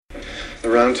The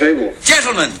round table.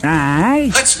 Gentlemen, Aye.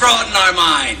 let's broaden our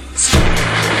minds.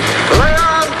 Lay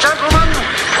on, gentlemen,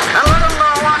 and let them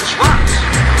know what's what.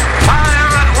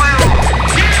 Fire at will.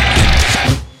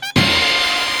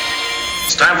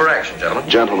 It's time for action, gentlemen.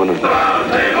 Gentlemen of the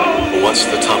round table. What's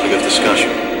the topic of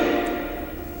discussion?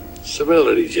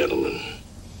 Civility, gentlemen.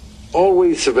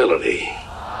 Always civility.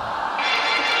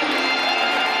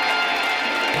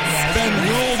 Ben,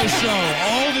 roll the show.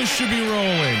 All this should be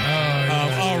rolling.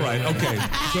 All right, okay.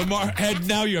 So,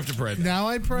 now you have to pray. Now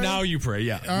I pray? Now you pray,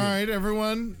 yeah. All right,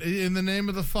 everyone. In the name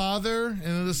of the Father,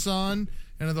 and of the Son,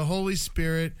 and of the Holy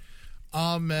Spirit.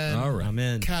 Amen. All right.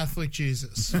 Amen. Catholic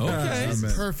Jesus. Okay.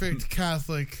 Amen. Perfect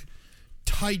Catholic,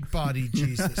 tight body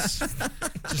Jesus.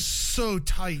 Just so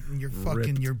tight in your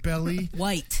belly.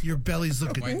 White. Your belly's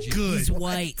looking good. He's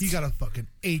white. You got a fucking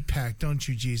 8-pack, don't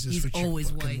you, Jesus? He's with your always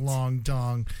fucking white. long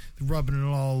dong, rubbing it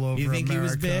all over You think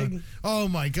America. he was big? Oh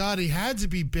my God, he had to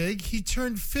be big. He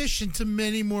turned fish into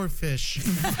many more fish.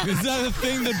 Is that a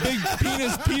thing that big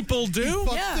penis people do? He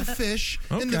fucked the fish,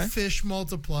 and the Okay. fish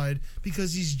multiplied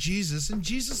because he's Jesus, and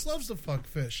Jesus loves to fuck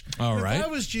fish. All right. If I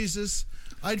was Jesus,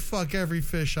 I'd fuck every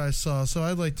fish I saw, so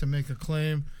I'd like to make a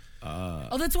claim.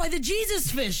 Oh, that's why the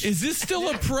Jesus fish. Is this still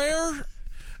a prayer?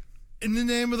 In the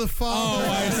name of the Father.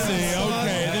 Oh, I see.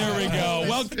 Okay, there we go.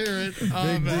 Well, Spirit.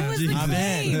 Amen. What was the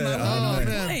claim? I love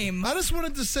the claim. I just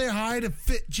wanted to say hi to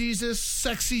fit Jesus,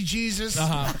 sexy Jesus.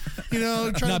 Uh-huh. You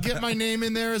know, trying to get my name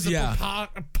in there as a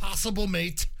possible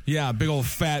mate. Yeah, big old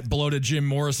fat bloated Jim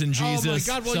Morrison Jesus.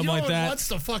 Oh my God! Well, something you know like what that. wants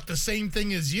to fuck the same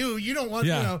thing as you. You don't want,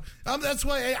 that's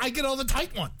why I get all the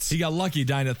tight ones. He got lucky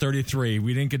dying at 33.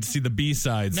 We didn't get to see the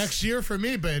B-sides. Next year for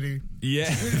me, baby.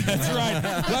 Yeah, that's right.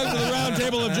 Welcome to the Round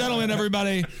Table of Gentlemen,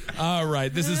 everybody. All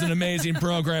right, this is an amazing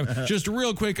program. Just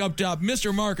real quick up top,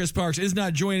 Mr. Marcus Parks is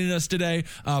not joining us today.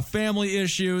 Family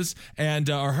issues, and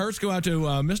our hearts go out to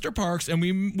Mr. Parks, and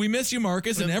we miss you,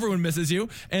 Marcus, and everyone misses you.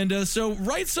 And so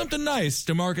write something nice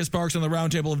to Marcus Parks on the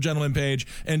Round Table of Gentlemen page,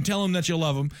 and tell him that you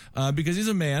love him because he's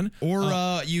a man.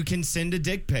 Or you can send a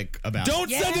dick pic about it.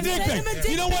 Don't send a dick send him a pic.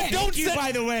 dick You know what? pic. Don't Thank you, send.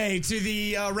 by the way, to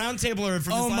the round tabler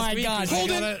from Oh this last my week. God. Hold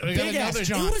it. Big ass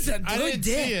John. It was a I good didn't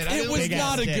dick. see it. It was big not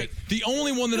ass a good. dick. The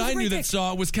only one that It was I a knew great that dick.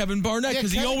 saw it was Kevin Barnett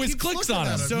because he Kevin always keeps clicks looking on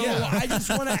him. at him. So Yeah. I just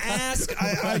want to ask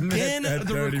again.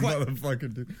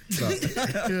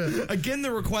 Again,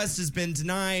 the request has been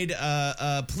denied.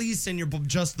 Please send your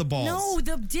just the balls. No,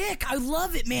 the dick. I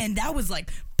love it, man. That was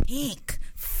like pink,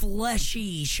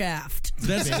 fleshy shaft.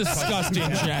 That's disgusting,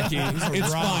 Jackie.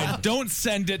 It's fine. Don't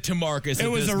send it to Marcus. It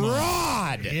was a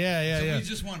rod. Yeah. We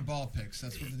just want ball picks.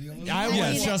 That's what the deal is. I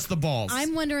want just the balls.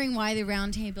 I'm wondering why the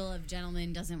Round Table of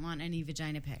Gentlemen doesn't want any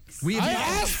vagina pics. I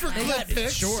asked for clit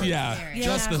pics. Sure. Yeah, Yeah.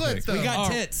 just the Clit, pic. though. We got All-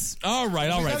 tits. All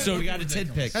right. So we got a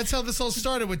tit pic. That's how this all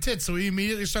started with tits. So we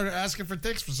immediately started asking for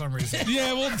dicks for some reason.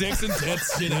 yeah, well, dicks and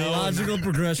tits, you know. Logical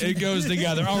progression. It goes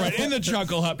together. All right, in the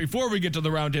Chuckle Hut, before we get to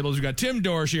the round tables, we've got Tim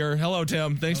Dorsch here. Hello,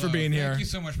 Tim. Thanks for being here. Thank you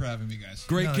so much for having me, guys.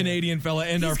 Great Canadian fella.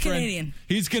 And our friend. Canadian.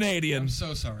 He's Canadian. I'm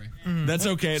so sorry. That's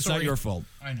okay. It's not your fault.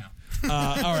 I know.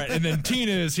 All right, and then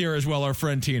Tina is here as well, our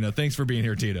friend Tina. Thanks for being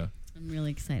here, Tina. I'm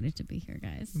really excited to be here,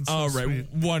 guys. All right, sweet.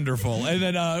 wonderful. And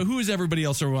then who is everybody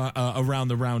else around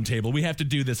the round table? We have to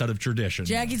do this out of tradition.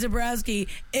 Jackie Zabrowski,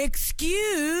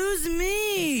 excuse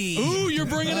me. Ooh, you're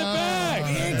bringing it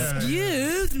back.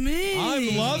 Excuse me.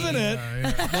 I'm loving it.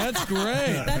 That's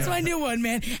great. That's my new one,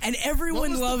 man. And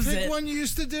everyone loves the pig it. one you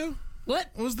used to do? What?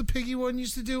 What was the piggy one you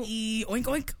used to do? Oink, oink,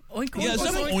 oink, oink. Yeah, oink,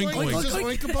 something oink, oink, oink. Just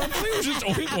oink a bunch? I think it was just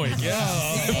oink oink.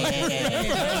 Yeah.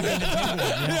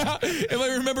 If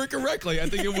I remember correctly, I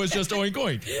think it was just oink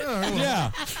oink.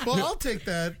 Yeah. Well, I'll take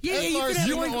that. Yeah, That's you Lars, can have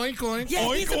you oink. oink oink. Yeah,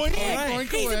 Oink, he's a oink, pig.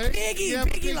 oink He's away. a piggy. Yeah,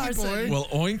 Piggy piggy Larson. boy. Well,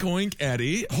 oink oink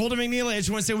Eddie. Holden McNeely, I just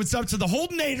want to say what's up to the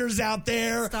Holdenators out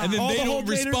there. And then All they the don't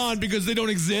Holdenators. respond because they don't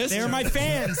exist. They're my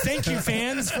fans. Thank you,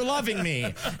 fans, for loving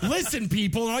me. Listen,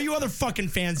 people, and all you other fucking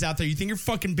fans out there, you think you're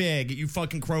fucking big, you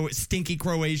fucking stinky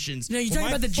Croatians. No, you're When talking my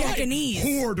about the fucking Japanese.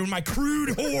 horde, when my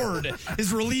crude horde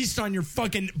is released on your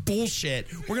fucking bullshit,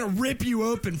 we're gonna rip you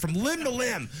open from limb to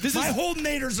limb. My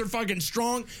Holdenators are fucking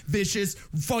strong, vicious,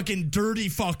 fucking dirty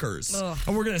fuckers. Ugh.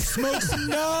 And we're gonna smoke some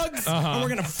nugs, and we're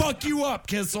gonna fuck you up,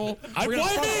 Kissel. We're gonna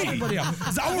Why fuck me? everybody up.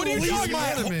 'Cause I will What are you release talking my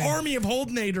about, man? army of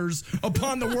Holdenators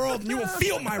upon the world, and you will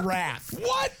feel my wrath.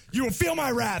 What? You will feel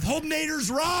my wrath. Holdenators,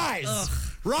 rise.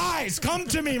 Rise. Come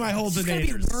to me, my There's gotta be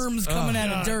Holdenators. worms coming out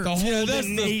of dirt. The Yeah, that's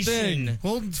Holden the Nation. thing.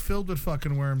 Holden's filled with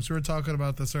fucking worms. We were talking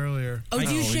about this earlier. Oh,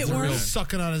 do you shit worms?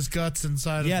 Sucking on his guts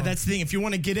inside Yeah, of him. that's the thing. If you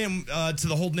want to get in to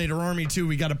the Holdenator army, too,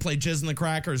 we got to play Jizz and the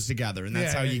Crackers together, and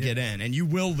that's Yeah, how you yeah. get in. And you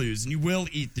will lose, and you will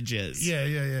eat the jizz.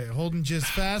 Yeah. Holden just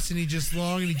fast and he just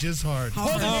long and he just hard. All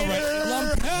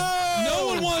right. No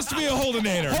wants to be a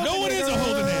Holdinator? No one is a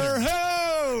Holdinator.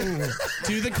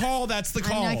 To the call, that's the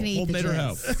call. not gonna eat the Holdinator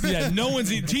jizz. ho. Yeah, no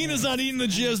one's eating. Tina's not eating the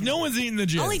jizz. No one's eating the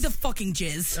jizz. I'll eat the fucking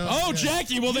jizz. Oh,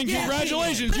 Jackie, well then Yeah,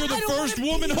 congratulations. but You're the I don't first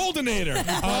wanna woman eat. Holdinator.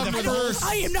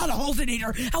 I am not a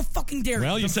Holdinator. How fucking dare you?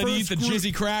 Well, you said you eat the first group-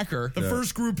 jizzy cracker. The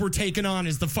first group we're taking on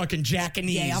is the fucking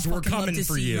Jackanese. Yeah, I'll We're fucking coming love to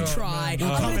for see you. try. We're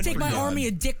I'm coming gonna take for my you. army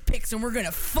of dick pics and we're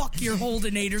gonna fuck your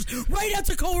Holdinators right out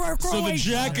to Croatia. So the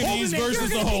Jackanese versus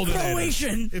the Holdinator.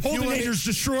 Croatian. If you wanna- Holdinators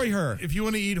destroy her. If you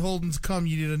want to eat Holden's cum,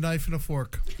 you need a knife and a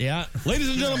fork. Yeah. Ladies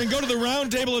and gentlemen, go to the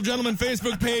Round Table of Gentlemen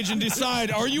Facebook page and decide,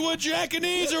 are you a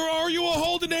Jackanese or are you a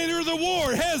Holdinator? The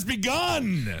war has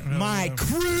begun. My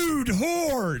crude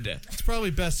horde. It's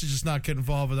probably best to just not get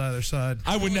involved with either side.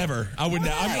 I would never. I'm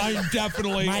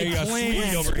definitely My a clan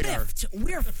Swede over here. Swift.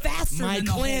 We're faster My than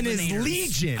the clan is Holdinators.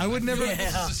 Legion. I would never. This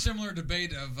is a similar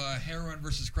debate of heroin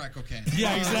versus crack cocaine.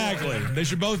 Yeah, exactly. They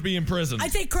should both be in prison. I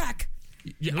take crack.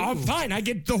 Yeah, oh, fine, I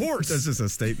get the horse. That's just a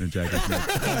statement, Jack. That's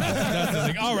the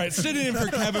thing. All right, sitting in for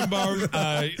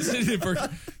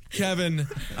Kevin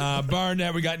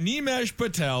Barnett. We got Nimesh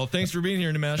Patel. Thanks for being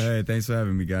here, Nimesh. Hey, thanks for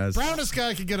having me, guys. Brownest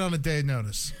guy could get on a day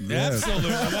notice. Absolutely.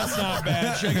 That's not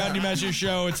bad. Check out Nimesh's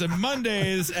show. It's on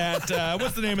Mondays at,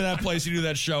 what's the name of that place you do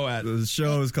that show at? The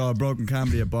show is called Broken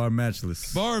Comedy at Bar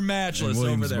Matchless. Bar in Matchless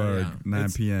over there. Williamsburg, Yeah.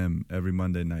 9 p.m. every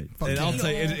Monday night. And I'll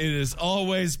tell you, it is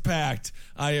always packed.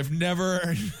 I have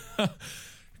never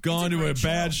gone to a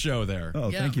bad show there. Oh,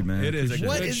 thank you, man. It is a Appreciate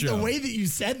What good is show. the way that you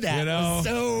said that? You know, was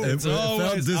so It felt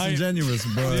always- disingenuous,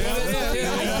 but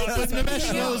But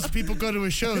Nimesh knows people go to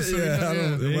his show, so yeah, I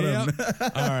don't, whatever.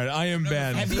 Yep. All right, I am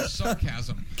Ben. Heavy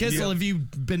sarcasm. Kissel, have you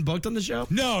been booked on the show?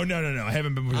 No. I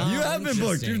haven't been. You have been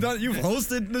booked. interesting. You've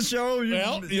hosted the show.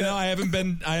 Well, I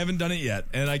haven't done it yet,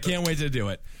 and I can't wait to do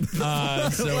it.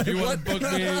 So if you want to book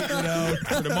me,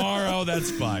 for tomorrow,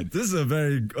 that's fine. This is a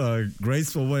very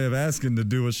graceful way of asking to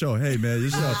do a show. Hey, man,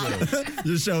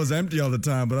 your show is empty all the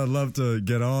time, but I'd love to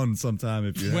get on sometime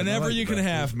if you. Whenever you can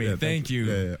have me. Yeah, Thank you.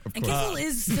 Yeah, of And course. Kissel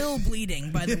is still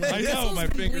bleeding, by the way. I know, Kissel's my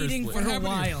been finger's bleeding bleeding. for a What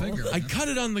happened to your while. finger? I cut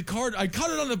it on the card. I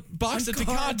cut it on the box of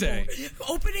Cardboard. Tecate.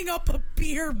 Opening up a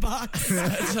beer box.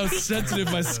 That's how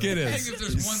sensitive my skin I think is. if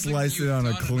there's one thing slice that you've it on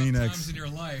a done Kleenex. enough times in your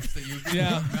life that you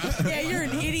Yeah. Yeah, you're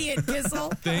an idiot, Kissel.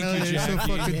 Thank Hell you, yeah, you're so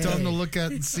Jackie. fucking dumb to look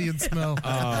at and see and smell.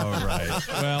 All right.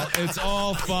 Well, it's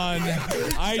all fun.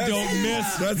 I don't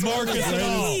miss Marcus at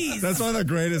all. Please. That's one of the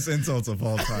greatest insults of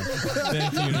all time.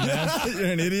 Thank you, Ness. You're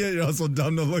an idiot. You're also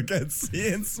dumb to look at, see,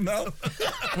 and smell.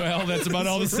 Well, that's about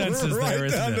all the senses right there,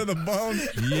 down isn't to it? the bone.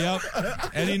 Yep.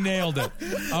 And he nailed it.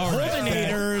 All right.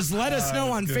 Holdinators, let us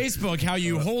know on Facebook how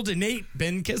you holdinate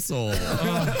Ben Kissel.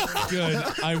 Oh, good.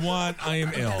 I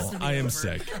am ill. I am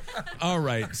sick. All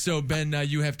right. So, Ben, now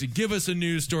you have to give us a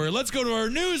news story. Let's go to our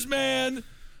newsman,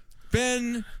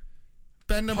 Ben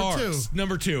number Parks. two.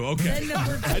 Number two. Okay.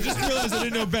 I just realized I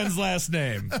didn't know Ben's last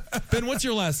name. Ben, what's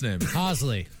your last name?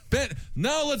 Hosley. Ben.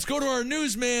 Now let's go to our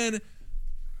newsman,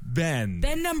 Ben.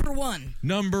 Ben number one.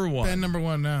 Number one. Ben number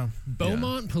one now.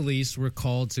 Beaumont police were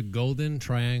called to Golden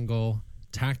Triangle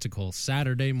Tactical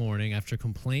Saturday morning after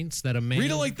complaints that a man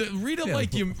Read it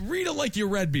like you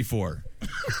read before.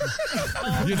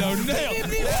 Nailed. Give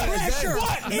me pressure.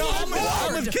 What? No,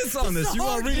 I'm a kiss on this. You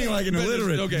are reading like an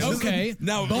illiterate. Okay.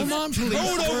 Now Beaumont police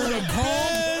were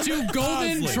called to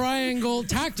Golden Hosley. Triangle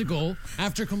Tactical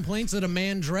after complaints that a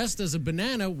man dressed as a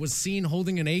banana was seen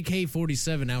holding an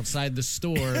AK-47 outside the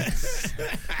store.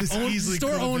 This easily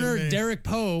Store could have been owner me. Derek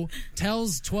Poe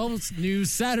tells 12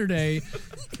 News Saturday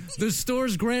the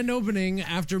store's grand opening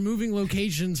after moving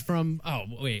locations from. Oh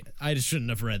wait, I just shouldn't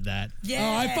have read that. Yeah.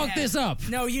 Oh, I fucked this up.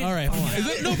 No, you. All right, hold on. Is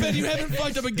it? No, Ben, you haven't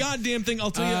fucked up a goddamn thing.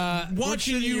 I'll tell you.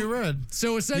 Watching you. read.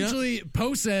 So essentially,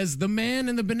 Poe says the man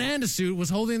in the banana suit was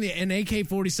holding an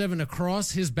AK-47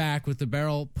 across his back with the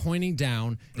barrel pointing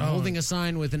down and holding a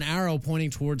sign with an arrow pointing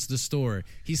towards the store.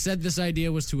 He said this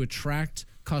idea was to attract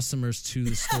customers to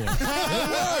the store.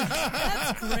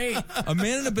 That's great. A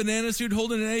man in a banana suit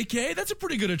holding an AK? That's a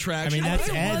pretty good I attraction. mean, that's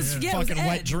it was- Ed's yeah, it was fucking Ed.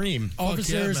 wet dream.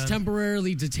 Officers man.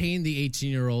 temporarily detained the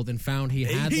 18-year-old and found he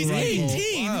had He's the rifle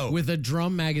 18? Wow. with a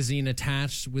drum magazine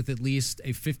attached with at least a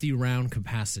 50-round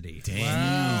capacity. So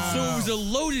it was a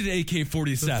loaded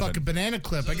AK-47. The fucking banana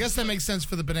clip. I guess that makes sense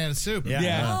for the banana soup.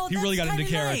 Yeah, Oh, he really got that's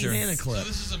into kinda character. nice. So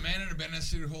this is a man in a banana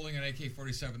suit holding an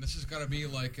AK-47. This has got to be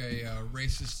like a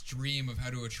racist dream of how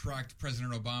to attract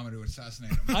President Obama to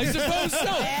assassinate him. I suppose so.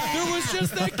 There was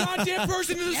just that goddamn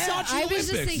person in the Sochi I was Olympics.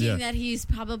 just thinking that he's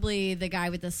probably the guy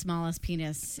with the smallest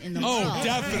penis in the Oh, world.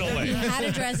 definitely. He had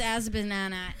to dress as a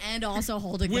banana and also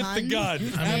hold a With gun. the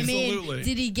gun. I mean, Absolutely.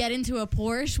 did he get into a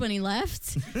Porsche when he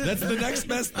left? That's the next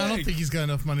best thing. I don't think he's got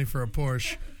enough money for a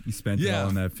Porsche. You spent it all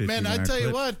on that 50. Man, I tell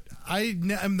you what, I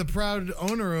am the proud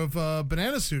owner of a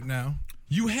banana suit now.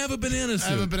 You have a banana suit.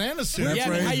 I have a banana suit. Yeah,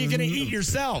 but how are you going to eat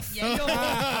yourself? Yeah,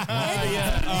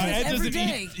 Ed every doesn't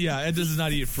day. eat. Yeah, Ed does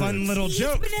not eat fruit. Fun little He eats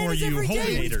joke bananas for you every day. What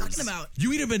are you holinators. talking about?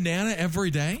 You eat a banana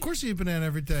every day? Of course, you eat banana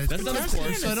every day. That's not of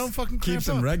course. So I don't fucking cramp Keeps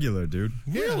them up. regular, dude.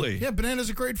 Really? Yeah, bananas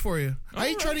are great for you.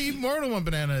 I try to eat more than one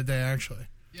banana a day, actually.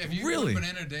 Yeah, if you Really? eat one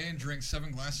banana a day and drink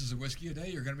 7 glasses of whiskey a day,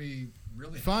 you're going to be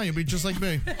really Fine, you'll be just like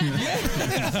me. You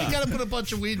got to put a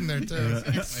bunch of weed in there, too.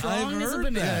 Strong as a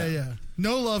banana. Yeah.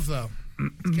 No love, though.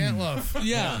 Can't love.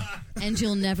 Yeah. And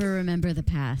you'll never remember the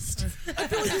past.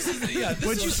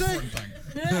 What'd you say?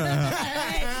 Good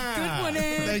one,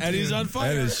 Ed. Eddie's on That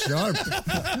fire. is sharp.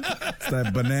 It's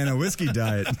that banana whiskey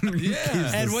diet.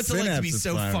 Yeah. Ed, what's it like to be Synapses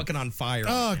so firing. fucking on fire?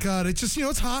 Oh, God. It's just,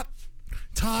 it's hot.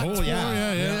 It's hot. Oh,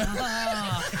 yeah.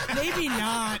 Yeah. Maybe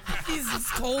not. He's as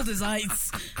cold as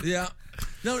ice. Yeah.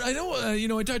 No, I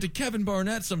know. I talk to Kevin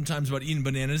Barnett sometimes about eating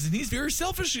bananas, and he's very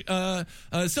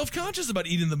self-conscious about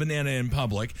eating the banana in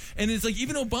public. And it's like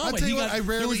even Obama. I'll tell you what, I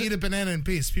rarely eat a banana in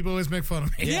peace. People always make fun of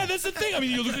me. Yeah, that's the thing. I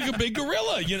mean, you look like a big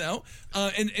gorilla, you know.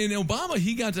 And Obama,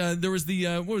 he got there was the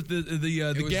what was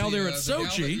the gal there at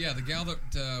Sochi. The gal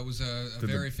that was a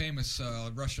very famous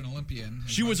Russian Olympian.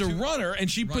 She was a runner, and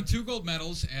she put 2 gold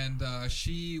medals, and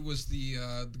she was the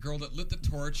girl that lit the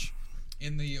torch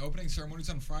in the opening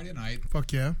ceremonies on Friday night.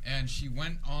 Fuck yeah. And she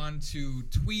went on to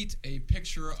tweet a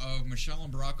picture of Michelle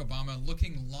and Barack Obama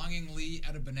looking longingly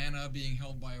at a banana being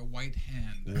held by a white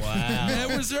hand. Wow.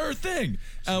 That was her thing.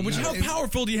 Which how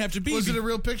powerful do you have to be? Was it a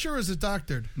real picture or was it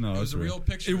doctored? No, It was a real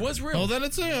picture. It was real. Oh, then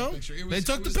it's Picture. They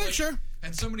took the picture.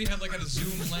 And somebody had like a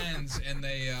zoom lens, and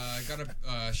they got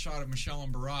a shot of Michelle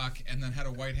and Barack, and then had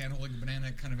a white hand holding a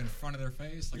banana kind of in front of their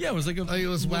face. Like Yeah, it was like a. He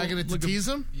was wagging it to tease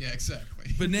him? Yeah,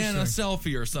 exactly. Banana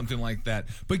selfie or something like that.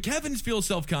 But Kevin feels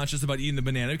self-conscious about eating the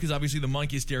banana because obviously the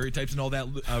monkey stereotypes and all that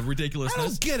ridiculousness. I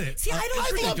don't get it. See, I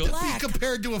don't love think to black. be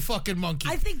compared to a fucking monkey.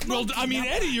 I think Well, monkey, I mean, not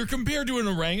Eddie, black. you're compared to an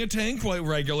orangutan quite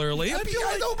regularly. I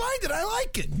don't mind it. I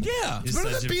like it. Yeah. It's better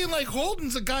than being like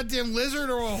Holden's a goddamn lizard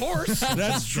or a horse.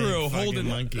 That's true. Holden.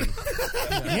 monkey.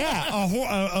 Yeah,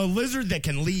 a lizard that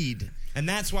can lead. And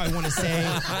that's why I want to say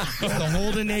to the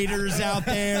Holdenators out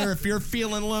there, if you're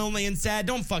feeling lonely and sad,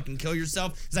 don't fucking kill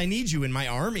yourself because I need you in my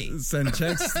army. Send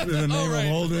checks in the name of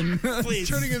Holden. Please.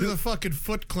 Turning into the fucking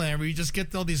Foot Clan where you just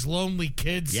get all these lonely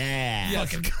kids. Yeah.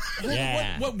 Yes.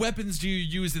 Fucking- What weapons do you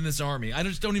use in this army? I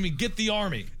just don't even get the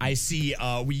army. I see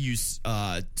we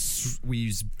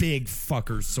use big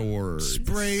fucker swords.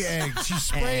 Spray eggs. You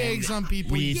spray And eggs on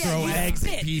people. We Yeah, throw you eggs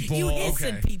at spit. people. You hiss Okay.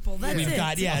 at people. That's We've it.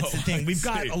 got that's the thing. We've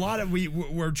got see. a lot of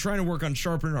we're trying to work on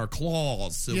sharpening our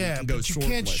claws so we Yeah, can go but you swordless.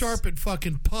 can't sharpen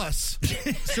fucking pus.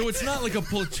 So it's not like a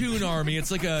platoon army. It's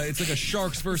like a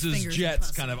Sharks versus Fingers Jets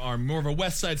are kind of army. More of a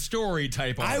West Side Story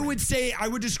type army. I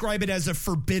would describe it as a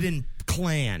forbidden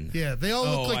clan. Yeah, they all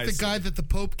look Oh, like I the see. guy that the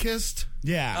Pope kissed.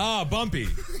 Yeah. Ah, Bumpy.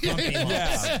 Bumpy lumps.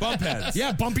 Yeah, bump heads.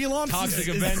 Yeah, Bumpy Lumps Toxic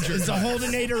is Avenger. a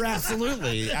Holdenator,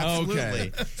 absolutely. Absolutely.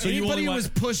 Okay. So you Anybody only who want- was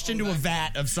pushed into a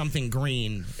vat of something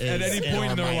green At is any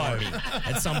point in their my life. army.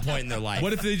 At some point in their life.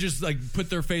 What if they just like put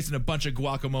their face in a bunch of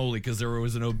guacamole because they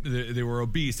were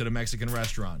obese at a Mexican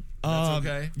restaurant? That's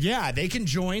okay. Yeah, they can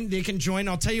join.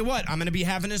 I'll tell you what, I'm going to be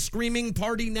having a screaming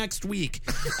party next week.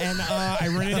 And I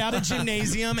rented out a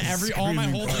gymnasium. All my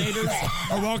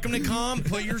Holdenators are welcome to come.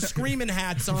 Put your screaming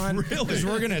hats on. Really? Because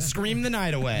we're going to scream the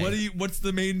night away. What's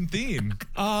the main theme?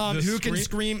 Who can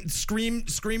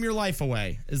scream your life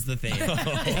away is the theme.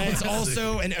 And it's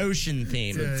also an ocean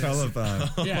theme.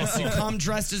 Telethon. Yeah, so come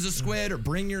dressed as a squid or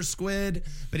bring your squid.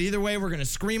 But either way, we're going to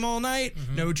scream all night.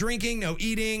 No drinking, no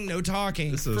eating, no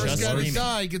talking. This is First Just guy to screaming.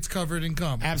 die gets covered in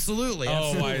cum. Absolutely. Oh,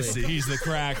 Absolutely. I see. He's the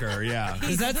cracker. Yeah.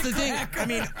 Because that's the thing. I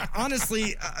mean,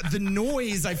 honestly, the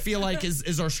noise I feel like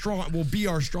will be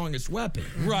our strongest weapon.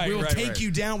 Right, We'll right, take right.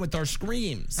 you down with our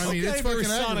screams. I mean, it's for a fucking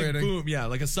sonic aggravating. boom. Yeah,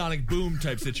 like a sonic boom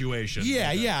type situation.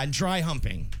 Yeah, and dry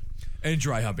humping. And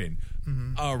dry humping.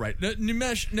 All right.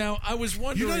 Nimesh, now I was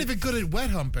wondering. You're not even good at wet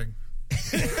humping.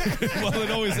 Well,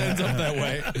 it always ends up that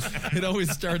way. It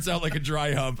always starts out like a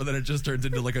dry hump, and then it just turns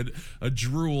into like a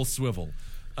drool swivel.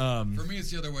 For me,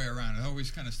 it's the other way around. It always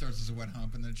kind of starts as a wet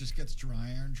hump, and then it just gets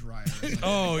drier and drier. It's like-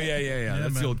 Oh, yeah.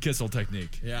 That's the old Kissel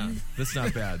technique. Yeah. That's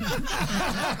not bad.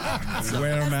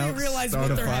 Wear them They out. realize Start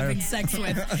what a they're fire. having sex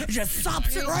with. It just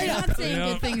sops it right You're up. not saying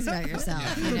Yeah. good things about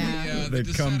yourself, you know. The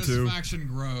They've come to. dissatisfaction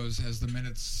grows as the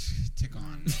minutes tick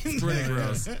on. It's pretty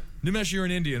gross. Nimesh, you're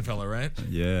an Indian fella, right?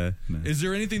 Yeah. Man. Is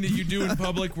there anything that you do in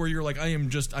public where you're like, I'm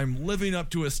living up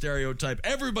to a stereotype?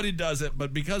 Everybody does it,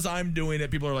 but because I'm doing it,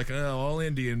 people are like, oh, all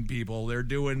Indian people, they're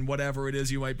doing whatever it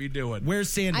is you might be doing. Where's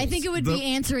sandals? I think it would be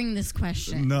answering this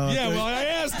question. No. Yeah, well, I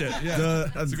asked it. Yeah,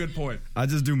 that's a good point. I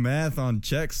just do math on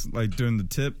checks, like during the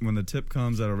tip, when the tip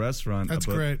comes at a restaurant. That's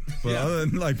great. But other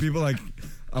than, like, people like...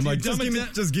 I'm like, just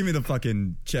give me the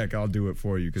fucking check. I'll do it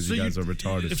for you because you guys are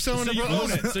retarded. If someone So you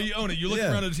own it. So you own it. You look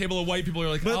around at a table of white people.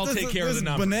 You're like, But I'll take care of the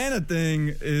numbers. Banana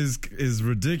thing is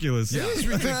ridiculous. It is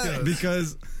ridiculous.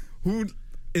 Because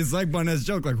it's like Barnett's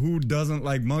joke. Like, who doesn't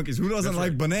like monkeys? Who doesn't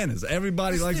like bananas?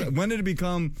 Everybody likes it. When did it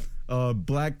become a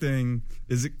black thing?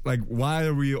 Is it like, why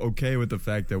are we okay with the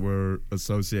fact that we're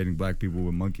associating black people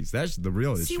with monkeys? That's the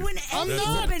real issue. See, when I think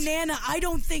of banana, I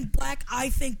don't think black, I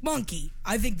think monkey.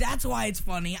 I think that's why it's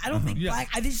funny. I don't think black,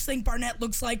 I just think Barnett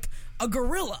looks like a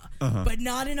gorilla, but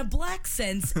not in a black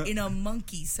sense, in a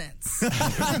monkey sense.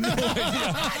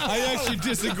 I actually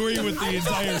disagree with the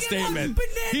entire statement.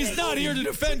 He's not here to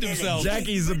defend himself.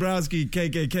 Jackie Zabrowski,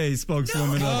 KKK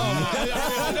spokeswoman.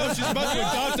 I know she's about to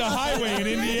adopt a highway in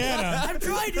Indiana. I'm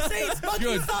trying to say it's monkey,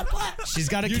 it's not black. She's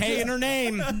got a K in her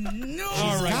name. No.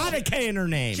 She's got a K in her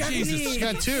name. Jesus. She's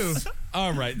got two.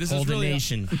 All right, this Hold is really a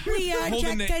nation. We are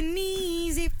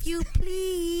Japanese, if you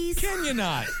please. Can you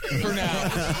not? For now, I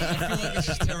feel like it's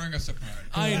just tearing us apart.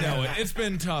 I know it. It's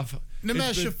been tough.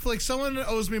 Nimesh, if like someone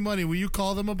owes me money, will you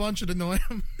call them a bunch and annoy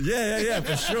them? Yeah,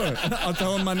 for sure. I'll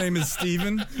tell him my name is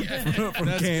Steven from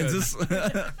That's Kansas.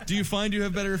 Do you find you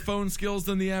have better phone skills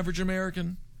than the average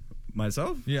American?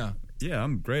 Myself? Yeah. Yeah,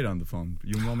 I'm great on the phone.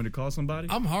 You want me to call somebody?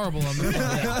 I'm horrible on the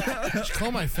phone. Just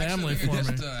call my family Actually, I for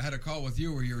me. just had a call with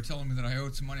you where you were telling me that I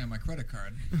owed some money on my credit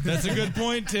card. That's a good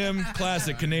point, Tim.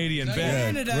 Classic Canadian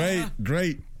Ben. Yeah,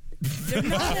 great. Let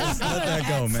that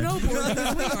go, man.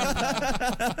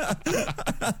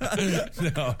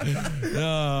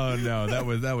 No,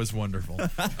 that was wonderful.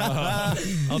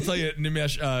 I'll tell you,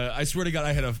 Nimesh. I swear to God,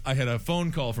 I had a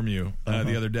phone call from you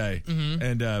the other day,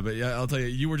 and but yeah, I'll tell you,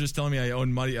 you were just telling me I owed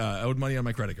money on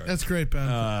my credit card. That's great, Ben.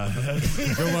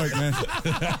 Good work, man.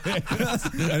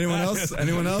 Anyone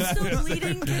else? Still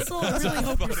bleeding, Kissel? I really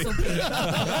hope you're still bleeding.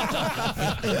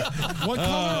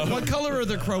 What color are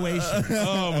the Croatians?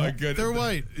 Oh my goodness, They're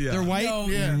white. Yeah. They're white? No,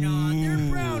 they're not. They're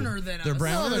browner than us. They're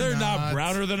browner? They're not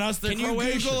browner than us. They're Can you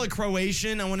Croatian. Google a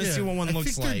Croatian? I want to see what one I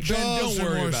looks think their like. jaws don't are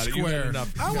worry more about it. You square. got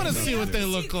enough. I want to see what they See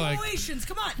look like. Croatians,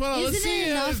 come on. Well, let's Isn't see, it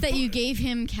enough that you gave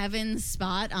him Kevin's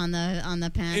spot on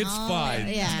the panel? It's fine.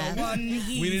 Yeah.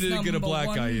 We needed to get a black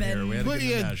guy in here. We had to But get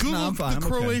yeah, Nimesh. Google I'm fine, the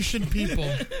I'm okay. Croatian people.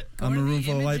 I'm a room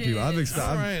full of white people. All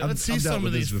right, let's see some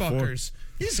of these fuckers.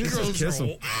 These girls Kiss are.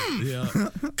 him. Yeah. God,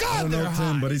 I don't they're know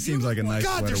hot. Tim, but he seems like a nice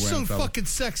God, they're sweater wearing so fella. fucking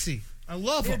sexy. I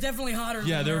love They're them. definitely hotter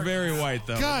Yeah, than they're Americans. very white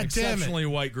though. God damn it. Exceptionally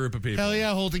white group of people. Hell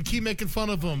yeah, Holden. Keep making fun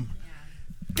of them.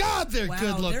 God, they're Wow,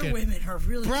 good looking. their women are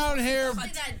really Brown hair.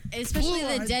 Especially Blue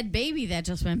the eyes. dead baby that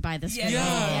just went by this week.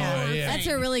 Yeah. Yeah. That's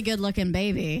a really good looking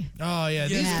baby. Oh yeah,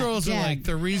 these Yeah, girls are yeah. like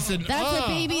the reason. That's a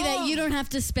baby that you don't have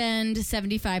to spend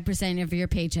 75% of your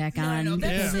paycheck on. No,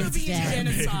 that's because it's Serbian dead.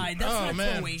 genocide. That's Oh not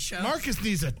man, Croatia. Marcus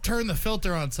needs to turn the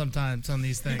filter on sometimes on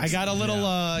these things. I got a little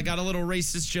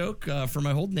racist joke for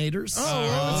my Holdenators.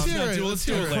 let's hear it. Let's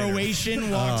hear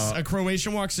it. A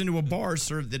Croatian walks into a bar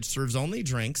that serves only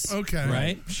drinks. Okay.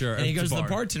 Right? Sure. And he It's a goes to the bar.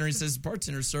 bartender. He says,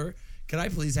 "Bartender, sir, could I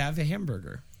please have a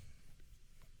hamburger?"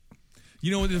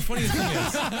 You know what the funniest thing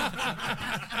is?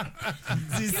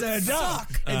 He said, "No,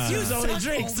 it's only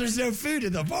drinks. There's no food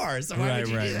in the bar. So why would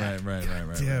you do that?" Right.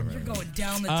 Damn. You're going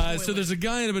down the toilet. So there's a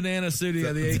guy in a Banana City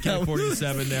at the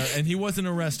AK-47 there, and he wasn't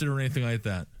arrested or anything like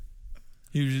that.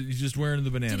 He's just wearing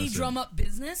the banana Did he suit. drum up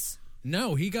business?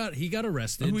 No, he got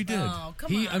arrested. Oh, he did. Oh,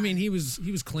 come on. I mean, he was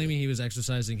claiming he was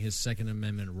exercising his Second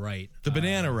Amendment right. The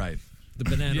banana right. The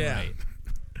banana Yeah. right.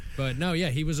 But no, yeah,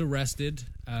 he was arrested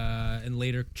and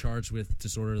later charged with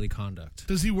disorderly conduct.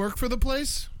 Does he work for the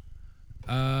place?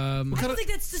 I don't think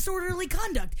that's disorderly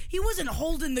conduct. He wasn't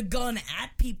holding the gun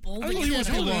at people. Well, he was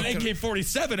holding an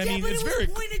AK-47. I mean, but it's it was very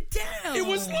pointed down. It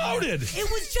was loaded. It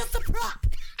was just a prop.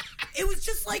 It was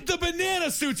just like The banana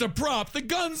suit's a prop. The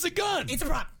gun's a gun. it's a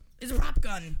prop. It's a prop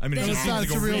gun. I mean, it That just has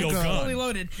seems like it's a a real real gun. fully gun.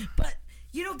 loaded. But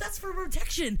you know that's for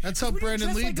protection. That's how When you Brandon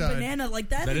dress Lee like died. a banana like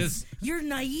that. That is is. you're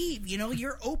naive. You know,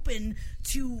 you're open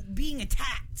to being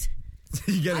attacked.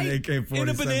 You get an AK-47. In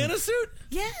a banana suit?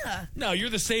 Yeah. No, you're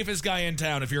the safest guy in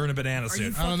town if you're in a banana Are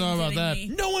you suit. I don't know fucking about kidding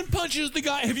that. me? No one punches the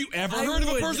guy. Have you ever I heard of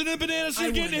a would. person in a banana I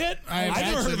suit getting would. hit? I I've never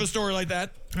imagine. heard of a story like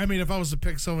that. I mean, if I was to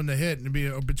pick someone to hit, it'd be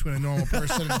between a normal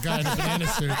person and a guy in a banana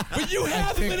suit. But you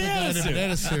have a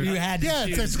banana suit. You had to Yeah,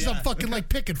 it's because I'm fucking like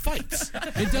picking fights.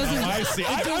 It doesn't. I see.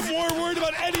 I'm more worried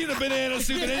about Eddie in a banana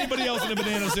suit than anybody else in a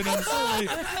banana suit. I'm certainly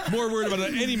more worried about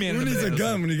any man Who in a needs a banana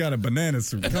gun suit. when you got a banana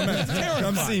suit?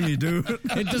 Come see me, dude.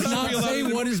 It does not say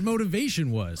what his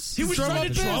motivation was. He was trying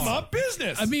to drum up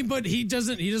business. I mean, but he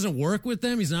doesn't work with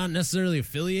them. He's not necessarily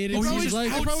affiliated. Oh, he He's was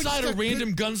like outside a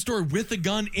random gun store with a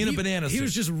gun in a banana suit. He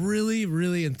was just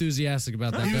really enthusiastic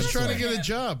about that. He was gun trying to store. get a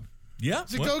job. Yeah,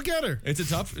 He's a go-getter. It's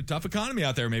a tough economy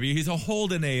out there. Maybe he's a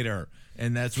Holdenator,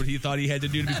 and that's what he thought he had to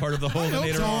do to be part of the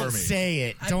Holdenator Don't army. say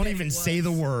it. Don't even say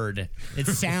the word. It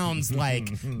sounds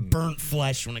like burnt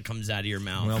flesh when it comes out of your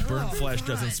mouth. Well, burnt flesh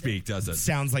doesn't speak, does it?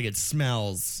 Sounds like it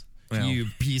smells. Well. You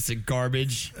piece of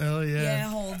garbage. Oh, yeah. Yeah,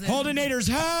 Holden. Holdenators,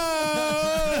 ho!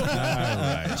 All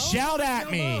right. Shout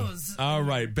at me. Those. All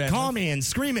right, Ben. Call me and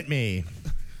scream at me.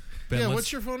 Ben, Yeah, let's-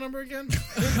 what's your phone number again?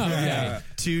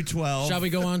 212. Shall we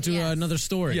go on to another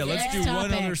story? Yeah, let's do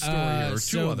one other story or two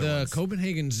so other the ones.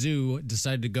 Copenhagen Zoo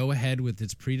decided to go ahead with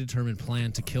its predetermined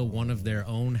plan to kill one of their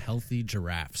own healthy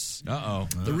giraffes. Uh-oh.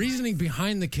 The reasoning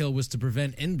behind the kill was to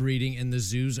prevent inbreeding in the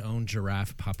zoo's own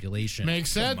giraffe population.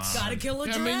 Makes sense. Gotta kill a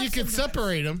I giraffe. mean, you can sometimes.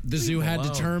 separate them. The zoo had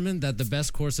alone. determined that the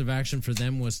best course of action for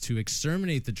them was to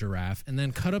exterminate the giraffe and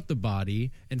then cut up the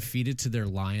body and feed it to their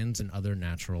lions and other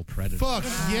natural predators. Fuck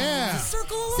yeah.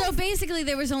 Circle of So life. basically,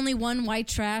 there was only one white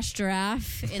trash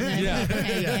giraffe in the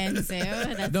Copenhagen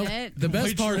Zoo. That's it. The best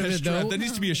White part of trash it, giraffe. though. That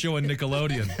needs to be a show on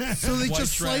Nickelodeon. So they White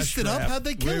just trash sliced it up? giraffe. How'd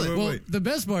they kill it? Well, the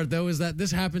best part, though, is that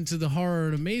this happened to the horror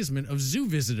and amazement of zoo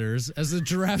visitors as the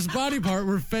giraffe's body part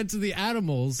were fed to the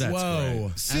animals. That's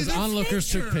Whoa. As onlookers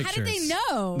took nature. pictures. How did they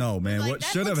know? No, man, Like, what that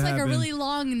should have looks like happened- a really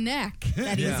long neck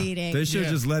that he's eating. They should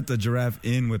just let the giraffe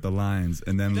in with the lions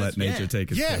and then let nature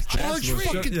take its Yeah, course. charge That's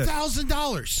what fucking should-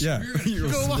 $1,000. Yeah, You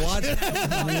Go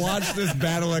watch this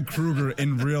battle at Kruger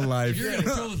in real life. If you're gonna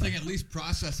kill the thing, at least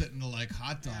process it into like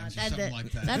hot dogs or something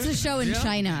like that. That's a show in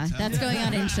China. That's going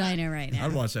on in China right now.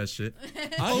 I'd watch that shit.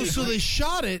 Oh, so they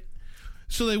shot it.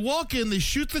 So they walk in, they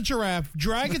shoot the giraffe,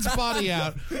 drag its body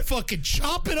out, fucking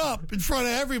chop it up in front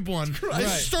of everyone. They're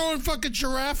throwing fucking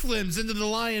giraffe limbs into the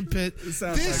lion pit. It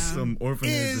sounds like some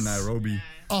orphanage is in Nairobi.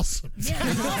 Awesome.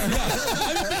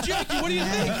 I mean, but Jackie, what do you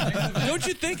think? Don't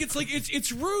you think it's like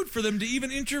it's rude for them to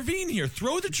even intervene here?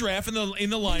 Throw the giraffe in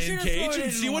the lion Should've cage thrown it and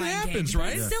in see the what lion happens, cage. But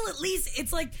right? Still, at least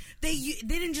it's like they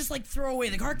didn't just like throw away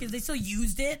the carcass; they still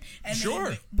used it. And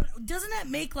Sure. but doesn't that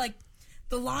make like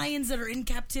the lions that are in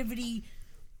captivity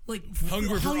like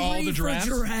Hungry for all the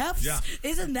giraffes? Yeah.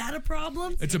 Isn't that a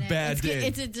problem? It's a bad day.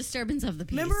 It's a disturbance of the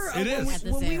peace. Remember It is. At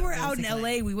the when we zoo, were out in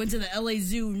basically. LA, we went to the LA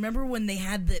Zoo. Remember when they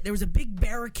had there was a big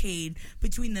barricade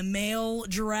between the male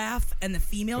giraffe and the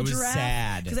female It was giraffe?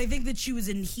 sad. Because I think that she was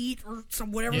in heat or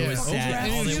some whatever. It the was fuck sad.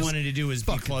 giraffes All they do. wanted to do was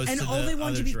be close And to the all they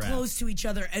wanted to other be giraffe. close to each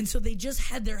other, and so they just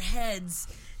had their heads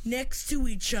next to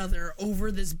each other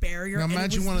over this barrier. Now and it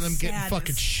imagine was one of the them getting saddest.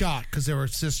 fucking shot because they were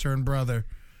sister and brother.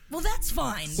 Well, that's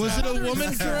fine. Was it a Others-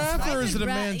 woman giraffe or is it a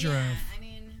Ra- man yeah, giraffe? I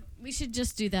mean, we should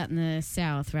just do that in the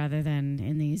South rather than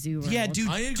in the zoo world. Yeah, dude.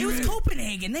 I It agree. was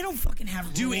Copenhagen. They don't fucking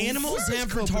have Do rules. animals Where is have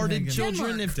Copenhagen? retarded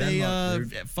children Denmark. if they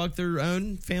Denmark, fuck their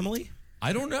own family?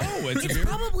 I don't know. It's, It's very,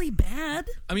 probably bad.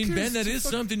 I mean, Ben, that is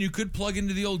something you could plug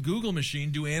into the old Google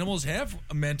machine. Do animals have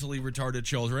mentally retarded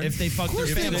children? If they fuck their Of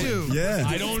course they family? do. Yeah,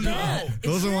 I don't know.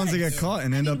 those are the ones that get caught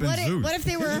and end up in What if, zoos. what if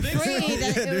they were think so? afraid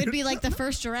that Yeah, it would dude. be like the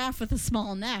first giraffe with a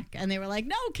small neck, and they were like,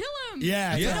 "No, kill him."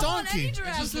 Yeah, We yeah. don't want Donkey. any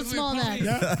giraffes It's with just small like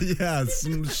necks. Yeah,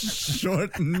 some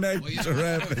short-necked Well, you know,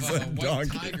 giraffe is a white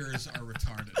donkey. tigers are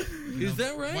retarded. You Is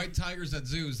that right? White tigers at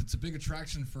zoos. It's a big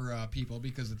attraction for people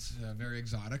because it's very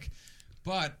exotic.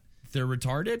 But They're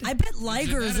retarded? I bet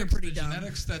ligers are pretty the dumb.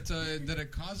 genetics that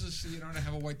it causes to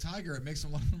have a white tiger, it makes a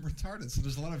lot of them retarded. So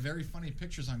there's a lot of very funny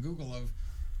pictures on Google of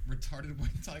retarded white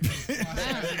tigers.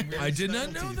 I did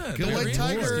not know that. The Very white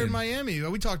tiger interesting. in Miami.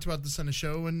 We talked about this on the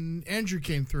show when Andrew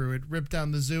came through. It ripped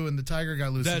down the zoo and the tiger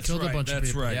got loose and That's killed right. a bunch of That's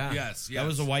people. right. Yeah. Yes. That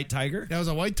was a white tiger? That was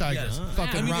a white tiger. Yes.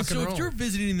 Fucking I mean, rock so and roll. if you're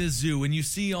visiting the zoo and you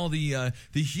see all the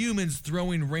humans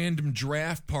throwing random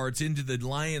giraffe parts into the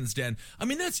lion's den, I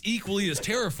mean that's equally as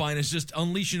terrifying as just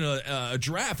unleashing a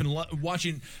giraffe and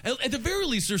watching. At the very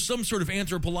least, there's some sort of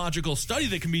anthropological study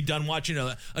that can be done watching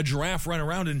a giraffe run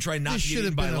around and try not this to get should eaten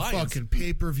have by been a lions. fucking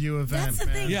pay-per-view event, That's the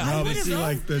man. thing. Yeah. I No, but would've see, loved-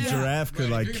 like the giraffe could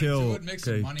Right, like if you're gonna do kill, it, make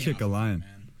some okay, money kick off a of it, lion. man.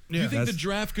 You think the That's-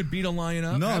 giraffe could beat a lion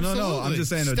up? No. I'm Absolutely. just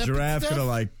saying a Step giraffe to could death.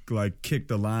 have like kicked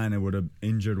the lion and would have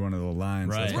injured one of the lions.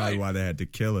 Right. That's probably Right. why they had to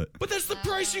kill it. But that's the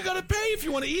price you got to pay if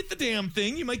you want to eat the damn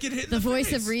thing. You might get hit in The the voice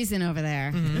face. of reason over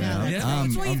there. Yeah.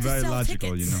 That's why you I'm have to very sell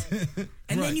logical, tickets. you know.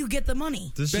 And Right. then you get the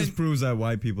money. This just proves that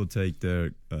white people take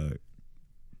their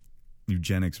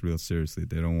eugenics real seriously.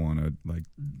 They don't want to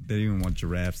they don't even want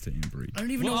giraffes to inbreed. I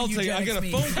don't even Well, know I'll what tell you, I eugenics got a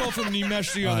means. phone call from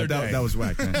Nimesh the other day. That was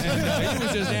whack, man. He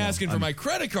was just asking for my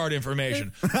credit card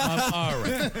information. All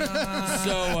right.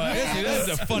 So this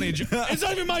is a funny joke. It's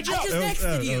not even my job. I just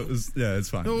texted you. It's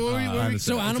fine. No, what were you- I understand.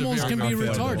 So animals can be I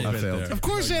failed. retarded. I failed. Of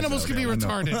course, animals can be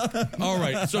retarded. All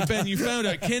right. So Ben, you found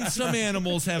out, can some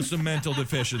animals have some mental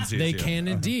deficiencies? They here? can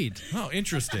indeed. Oh,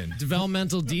 interesting.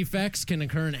 Developmental defects can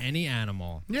occur in any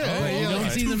animal. Yeah, you don't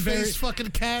like see them very. two-faced fucking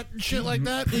cat and shit like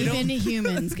that. Even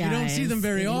humans, guys. You don't see them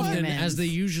very Even often, humans. as they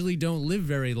usually don't live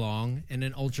very long in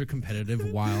an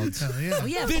ultra-competitive wild. Hell yeah. Oh,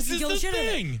 yeah, This fucking is kill the shit out of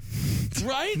it. thing,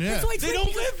 right? Yeah. That's why it's They weird don't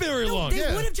because- live very no, long. They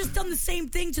Yeah. would have just done the same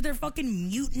thing to their fucking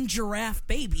mutant giraffe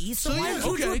baby. So why yeah,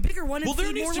 would you do a bigger one and Well, there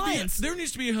feed needs more to lions?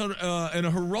 be a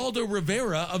Geraldo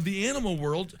Rivera of the animal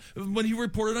world when he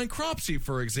reported on Cropsy,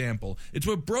 for example. It's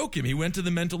what broke him. He went to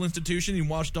the mental institution. He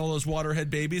watched all those waterhead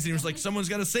babies, and he was like, "Someone's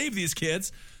got to save these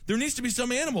kids." There needs to be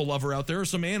some animal lover out there, or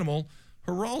some animal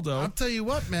Geraldo. I'll tell you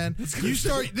what, man.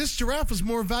 This giraffe was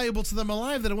more valuable to them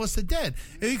alive than it was to dead.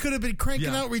 And he could have been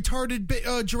cranking Yeah. out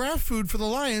retarded giraffe food for the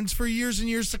lions for years and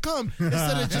years to come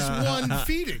instead of just one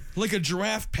feeding. Like a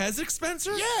giraffe Pez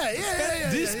dispenser?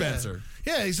 Yeah. Dispenser.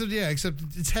 Yeah, except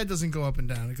its head doesn't go up and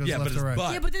down. It goes Yeah, but left its to right.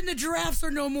 butt. Yeah, but then the giraffes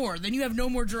are no more. Then you have no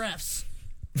more giraffes.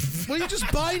 Well, you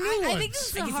just buy new ones. I think this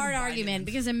is a hard argument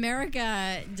because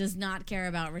America does not care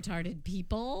about retarded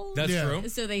people. That's Yeah. true.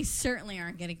 So they certainly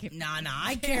aren't going to Nah,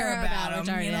 I care about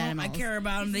them. retarded You know, animals. I care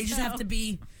about them. They just have to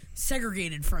be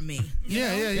segregated from me.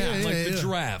 Yeah. Like the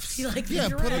giraffes. You like the Yeah,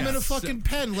 put them in a giraffes. fucking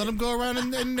pen. Let them go around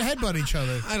and headbutt each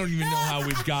other. I don't even know how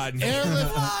we've gotten here.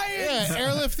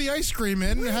 Airlift the ice cream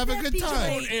in and have a good time.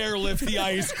 Right. Airlift the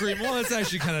ice cream. Well, that's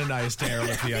actually kind of nice to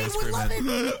airlift the ice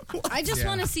cream. I just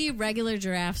want to see regular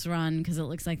giraffes run because it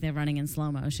looks like they're running in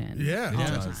slow motion. Yeah. all the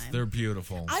Yes, time. they're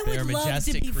beautiful. I They're would love to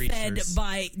majestic be creatures.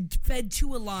 fed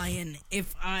to a lion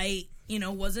if I,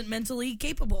 wasn't mentally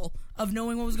capable of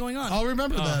knowing what was going on. I'll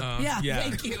remember that. Yeah,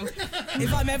 thank you.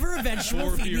 If I'm ever a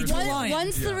vegetable, feed me to a lion.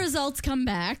 Once the results come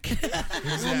back,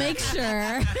 we'll make sure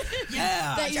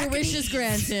Yeah, that your wish is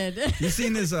granted. You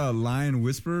seen this lion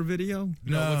whisperer video?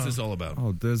 No, what's this all about?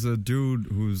 Oh, there's a dude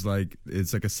who's like,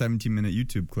 it's like a 17-minute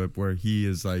YouTube clip where he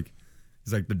is like,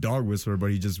 he's like the dog whisperer,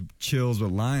 but he just chills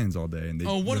with lions all day. And they,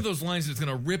 One of those lines is going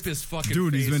to rip his fucking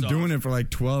dude, face he's been off. doing it for like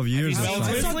 12 years. or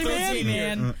seen something. Grizzly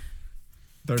Man.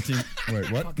 13.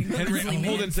 Wait, what? Grizzly Man,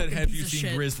 Holden said, fucking "Have piece you of seen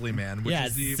shit. Grizzly Man?" Which Yeah,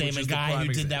 is the same which a is the guy prime who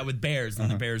did example. that with bears,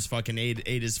 and the bears fucking ate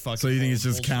his fucking. So you think it's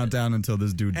whole just bullshit. countdown until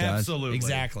this dude dies? Absolutely,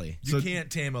 Exactly. You So- can't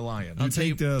tame a lion. You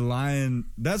take the lion.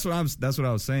 That's what I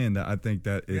was saying. That I think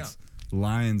that it's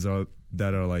lions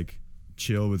that are like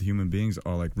chill with human beings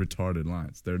are like retarded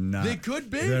lions. They're not. They could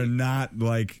be. They're not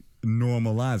like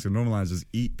normal lions. 'Cause normal lions just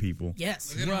eat people.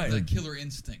 Yes. They don't have that killer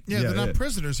instinct. Yeah, Yeah, they're not yeah.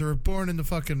 prisoners. They were born into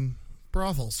fucking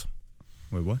brothels.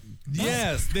 Wait, what?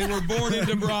 Yes, they were born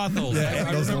into brothels. Yeah,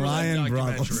 I those remember that lion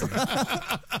brothels.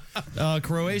 documentary.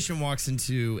 Croatian walks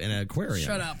into an aquarium.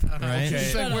 Shut up. Right?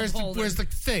 She's Shut like, up, Holden. where's the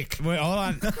steak? Wait, hold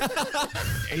on.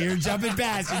 You're jumping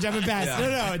past.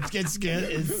 No,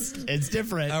 it's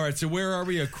different. All right, so where are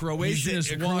we? A Croatian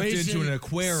has walked into an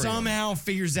aquarium. Somehow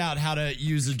figures out how to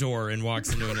use a door and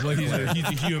walks into an aquarium. He's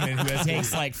a human who has It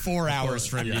takes like 4 hours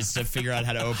for him just to figure out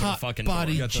how to open a Hot fucking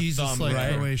body door. Jesus thumb, like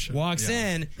right? Croatia. Walks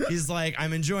in, he's like,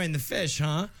 "I'm enjoying the fish,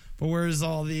 huh? But where's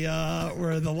all the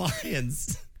where are the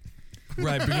lions?"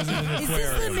 right because it's an Is this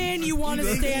the aquarium. man you want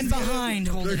to stand behind,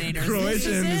 Holdenator?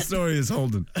 Croatian in this story is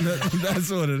Holden. That's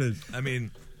what it is. I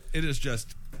mean, it's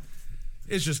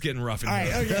just getting rough in All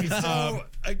here. right, okay, so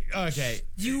okay.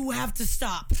 You have to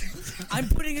stop. I'm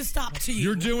putting a stop to you.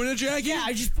 You're doing it, Jackie? Yeah,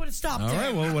 I just put a stop All to right,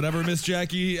 it. well, whatever Miss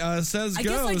Jackie says I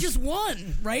goes. guess I just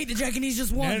won, right? The Japanese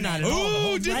just won. No, not then. at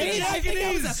all. Ooh, did Right? the I think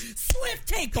that was a Japanese? swift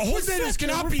take. The Holdenators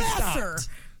cannot be faster.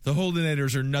 stopped. The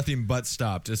Holdenators are nothing but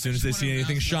stopped as soon as they see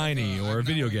anything shiny or a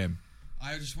video game.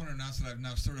 I just want to announce that I've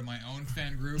now started my own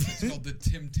fan group. It's called The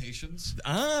Temptations.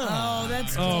 Oh,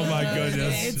 that's Oh, good. my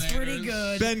goodness. It's pretty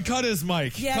good. Ben, cut his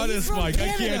mic. Yeah, cut he's his from mic. I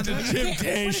can't Canada. do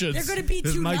Temptations. They're going to be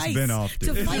His too mic's nice been off,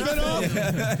 to dude.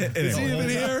 fight. Is he even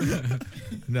here?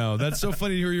 No, that's so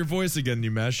funny to hear your voice again,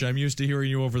 Nimesh. I'm used to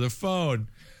hearing you over the phone.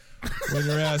 when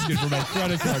you're asking for my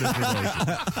credit card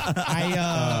information.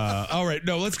 All right,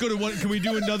 no, let's go to one. Can we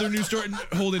do another news story?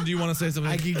 Holden, do you want to say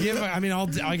something? I can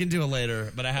do it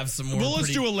later, but I have some more. Well,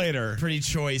 let's do it later. Pretty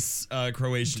choice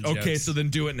Croatian jokes. Okay, so then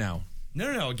do it now.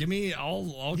 No. Give me.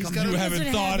 I'll come. You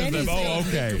haven't thought of them. Oh,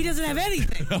 okay. He doesn't have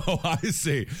anything. Oh, I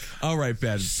see. All right,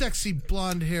 Ben. Sexy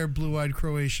blonde hair, blue eyed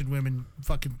Croatian women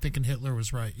fucking thinking Hitler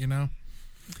was right, you know?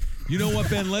 You know what,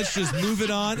 Ben? Let's just move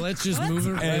it on. Let's just move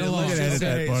it right And along. let's just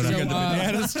say, part. so, the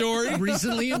banana story.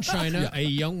 Recently in China, a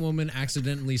young woman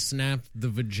accidentally snapped the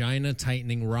vagina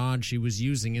tightening rod she was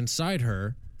using inside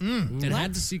her and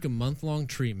had to seek a month-long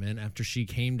treatment after she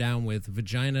came down with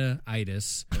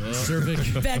vagina-itis,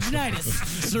 cervixitis.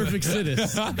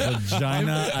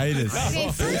 Vagina-itis.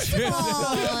 Okay, first of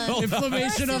all,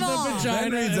 Inflammation of the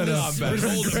vagina.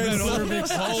 Ben,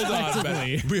 hold on,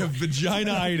 Ben. We have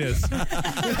vagina-itis. Is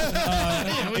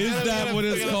that what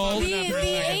it's called? the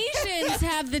Asians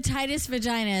have the tightest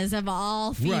vaginas of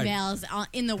all females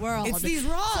in the world. It's these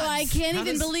rods. So I can't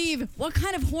even believe, what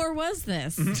kind of whore was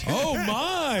this? Oh,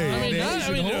 my.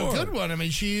 A good one. I mean,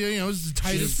 she, was the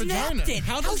tightest vagina. It.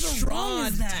 How does a strong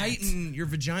rod is that? tighten your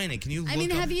vagina? Can you?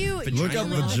 Have you Look up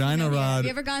vagina rod. Have you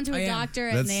ever gone to a doctor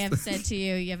and That's- they have said to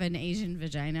you, you have an Asian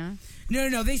vagina?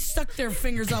 No. They stuck their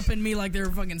fingers up in me like they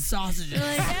were fucking sausages. You're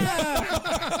like,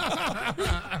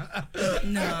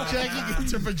 No. Jackie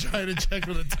gets her vagina checked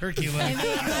with a turkey leg.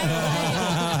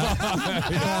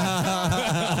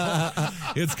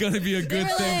 It's going to be a good were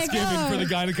like, Thanksgiving for the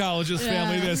gynecologist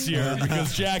family this year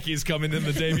because Jackie's coming in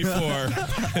the day before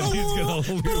and he's going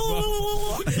to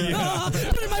Put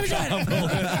it in my vagina.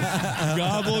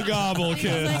 gobble gobble, It's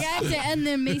kids. like, I have to end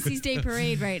the Macy's Day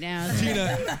Parade right now.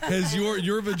 Tina, has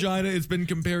your vagina? It's been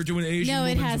compared to an Asian. No, it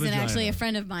woman's hasn't. vagina. Actually, a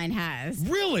friend of mine has.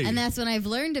 Really? And that's when I've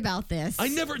learned about this. I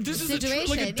never. This is situation.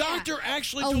 like a doctor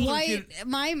actually A told her white, kid.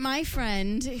 my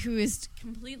friend who is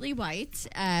completely white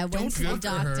went to the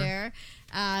doctor,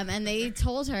 and they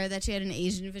told her that she had an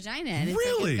Asian vagina. And it's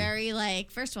Really? like a very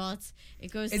first of all,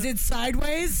 it goes. Is it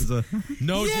sideways? No,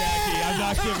 Jackie, I'm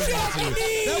not giving that to you.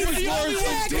 That was Lawrence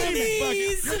from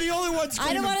Steve. You're the only one I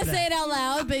screaming don't want for to that. say it out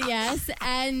loud, but yes,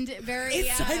 and very.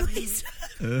 It's sideways.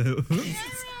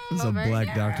 It's a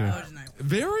black doctor.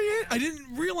 Variant? I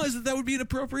didn't realize that would be an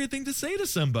appropriate thing to say to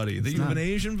somebody, that you have an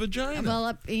Asian vagina. Well,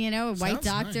 a white Sounds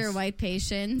doctor, nice. white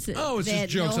patient. Oh, it's they just had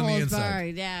jokes on the holds inside.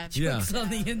 barred, yeah. Yeah. On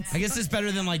the inside. I guess it's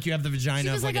better than you have the vagina She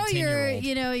was of like, a "Oh, 10-year-old.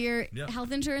 your Yeah.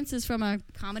 health insurance is from a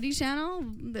comedy channel.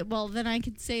 Well, then I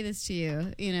could say this to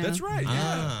you. That's right. Yeah.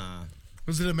 Ah.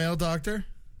 Was it a male doctor?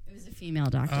 It was a female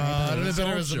doctor. I don't know if it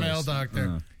all was a male jokes.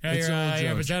 doctor. It's all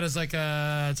Your jokes. vagina's like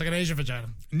it's like an Asian vagina.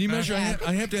 Nimesh, I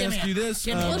have to ask you this.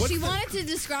 well, what's she the- wanted to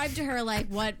describe to her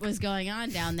what was going on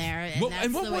down there, and, What- that's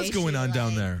and what the was way going she, on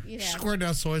down there? Squirting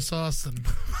out soy sauce and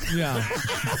Yeah.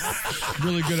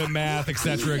 Really good at math,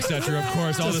 etc., etc. Of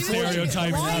course, all the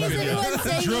stereotypes Why out of is it. everyone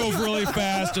saying- Drove really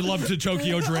fast and loved to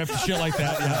Tokyo drift, shit like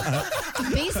that. Yeah.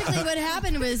 Basically, what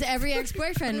happened was every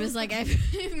ex-boyfriend was like, "I have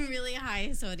really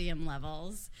high sodium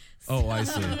levels." Oh, I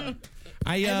see.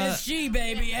 MSG,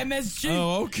 baby. MSG.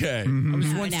 Oh, okay. I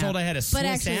was once no. told I had a But Swiss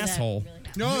actually, that asshole.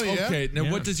 oh yeah. Okay,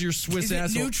 now what does your Swiss Is it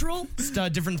asshole? neutral?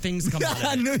 Just, different things come out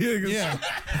I of it. knew you were gonna Yeah.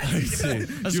 I see.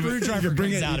 A screwdriver You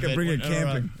bring comes it. out You of can it. bring it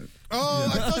camping.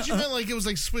 Oh, I thought you meant like it was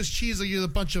like Swiss cheese, like you had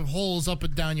a bunch of holes up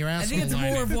and down your I asshole. think it's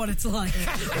more of what it's like.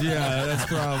 Yeah, that's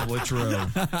probably true.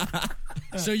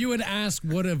 So you would ask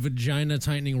what a vagina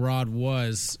tightening rod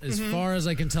was. As far as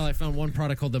I can tell, I found one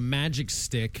product called the Magic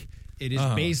Stick. It is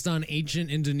based on ancient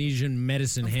Indonesian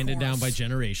medicine handed down by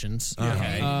generations.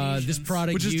 This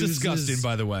product Which is uses, disgusting,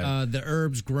 by the way. the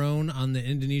herbs grown on the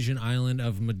Indonesian island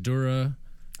of Madura.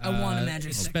 I want a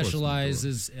magic stick.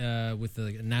 Specializes with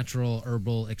a natural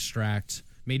herbal extract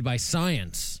made by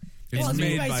science. It's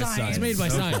made by science. It's made by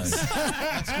science.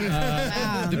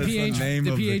 The pH, name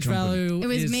the of the pH company. value. It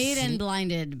was is made and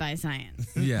blinded by science.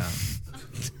 Yeah.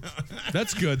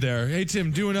 That's good there. Hey,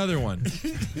 Tim, do another one. Was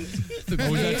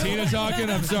that Tina talking?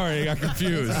 I'm sorry, I got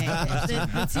confused. Okay,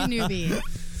 the two newbie.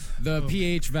 The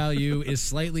pH value is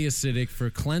slightly acidic for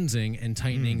cleansing and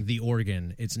tightening the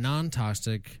organ. It's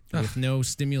non-toxic with no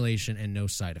stimulation and no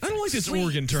side I effects. don't like this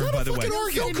organ term, by the way.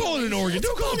 Don't call it an organ.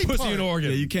 Don't call a pussy an Yeah,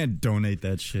 organ. you can't donate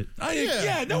that shit.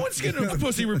 Yeah, no one's getting a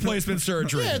pussy replacement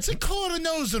surgery. Yeah, it's like calling a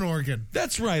nose an organ.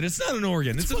 That's right. It's not an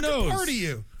organ. It's a fucking nose. part of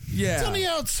you. Yeah. It's on the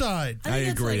outside. I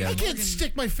agree. I can't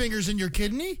stick my fingers in your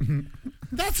kidney.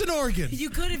 That's an organ. You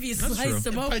could if you sliced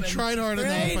them open. I tried hard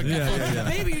enough. Right? I could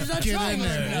Maybe you're not get trying in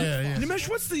hard there. enough. Yeah, yeah. Nimesh,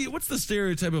 what's the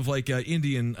stereotype of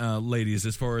Indian ladies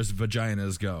as far as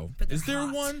vaginas go? But they're Is there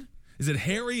hot. one? Is it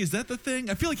hairy? Is that the thing?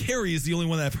 I feel like hairy is the only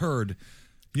one that I've heard.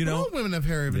 You know, all women have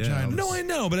hairy vaginas. No, I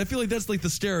know, but I feel like that's like the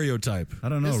stereotype. I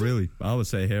don't know, really. I would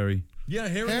say hairy. Yeah,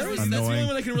 hairy. That's the Annoying. only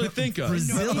one I can really think of.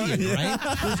 Brazilian, right?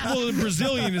 Well, the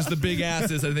Brazilian is the big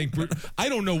asses. I think. I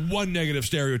don't know one negative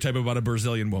stereotype about a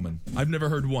Brazilian woman. I've never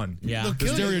heard one. Yeah. They'll The kill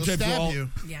you. They'll stereotypes are stab all. you.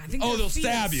 Yeah, I think Oh, they're they'll fierce.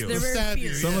 stab you. They're They'll very stab you.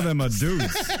 fierce. Some of them are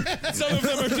dudes. Some of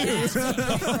them are dudes.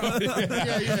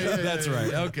 Yeah. That's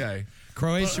right. Okay.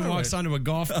 Croatian walks onto a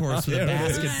golf course with a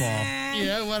basketball.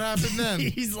 Yeah, what happened then?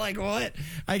 He's like, what?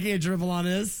 I can't dribble on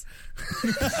this.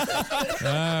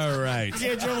 All right.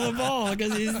 Can't dribble the ball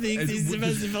because he thinks he's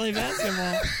supposed to play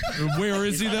basketball. Where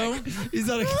is he though? He's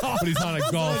on a golf, But he's on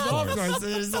a golf course. So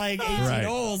there's like 18 Right.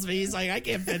 holes, but he's like, I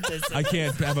can't fit this. I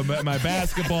can't have my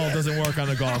basketball doesn't work on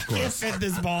the golf can't course. fit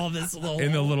this ball in this little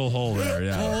In the little hole there,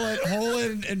 yeah. hole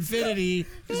in infinity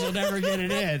because you'll never get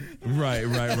it in. Right.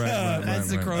 That's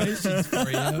the Croatians for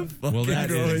you. Well,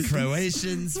 that is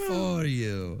Croatians for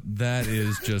you. that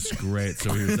is just great.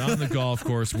 So he was on the golf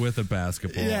course with a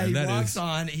basketball. Yeah, and he that walks is,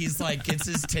 on. He's like, gets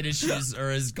his tennis shoes or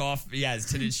his golf. Yeah, his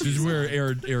tennis shoes. He's wearing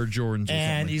Air Jordans, or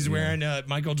and something. he's Yeah. wearing a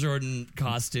Michael Jordan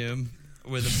costume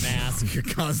with a mask. Your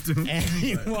costume. And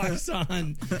he walks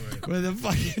on with a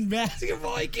fucking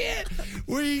basketball. He can't.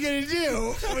 What are you gonna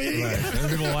do? What are you gonna And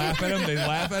people laugh at him. They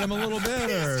laugh at him a little bit,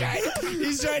 or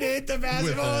He's trying to hit the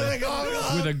basketball with a golf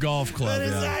club. with a golf club. But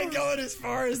it's Yeah. not going as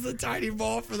far as the tiny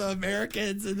ball for the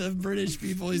Americans and the British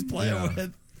people he's playing Yeah.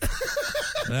 with.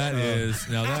 That is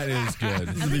good. I think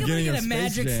I'm gonna beginning get of a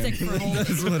magic Space stick for holding.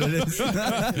 That's what it is.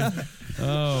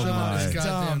 Oh my.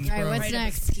 Goddamn. All right, what's Right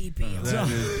next? up its teepee. That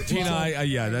is, Tina,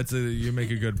 yeah, you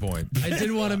make a good point. I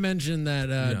did want to mention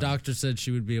that doctor said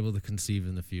she would be able to conceive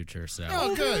in the future. So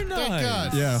Oh, good. very Thank nice.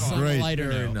 God. Yeah, Some great. lighter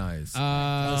Very note. nice. So,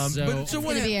 But so It's what?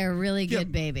 going to be a really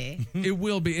good baby. It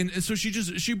will be, and so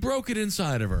she broke it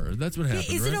inside of her. That's what happened.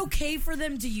 Is it right? okay for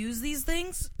them to use these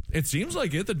things? It seems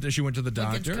like it. That she went to the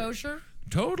Like it's doctor. kosher?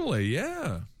 Totally,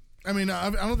 yeah. I mean, I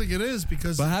don't think it is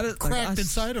because But how did- cracked like, I-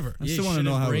 inside of her. I you still want to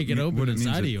know shouldn't how break it open what it means.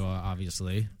 inside of It, you,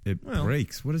 obviously. it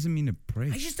breaks. What does it mean to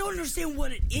break? I just don't understand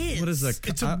what it is. What is a?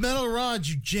 It's a metal rod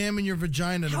you jam in your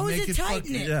vagina to How is make it tighten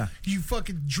fucking, it? Yeah. You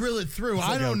fucking drill it through. I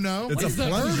like don't a- know. It's What a is that?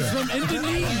 plunger. From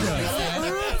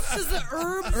Indonesia. Does the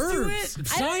herbs do it?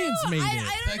 Science made it.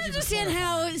 I don't understand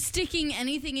how sticking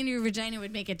anything in your vagina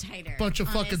would make it tighter. Bunch of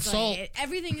fucking honestly. salt.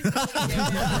 Everything is. That's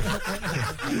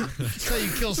how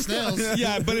you kill snails.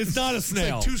 Yeah, but it's not a It's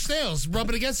snail. like two snails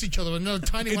rubbing against each other with another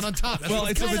tiny one on top. well,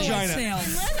 it's a Kinda like vagina. snails.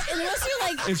 Unless you're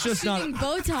like It's just not- shooting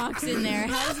Botox in there,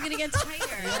 how is it going to get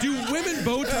tighter? Do women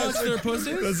Botox their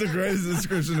pussies? That's the greatest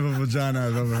description of a vagina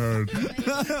I've ever heard.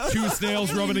 Two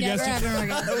snails rubbing Never against each ever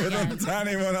again. With a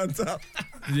tiny one on top.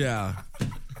 Yeah.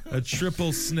 A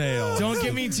triple snail. Don't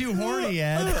get me too horny,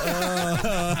 Ed.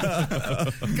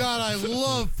 God, I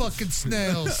love fucking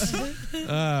snails.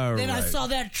 All Then I right. saw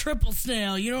that triple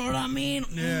snail. You know what I mean?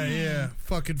 Yeah.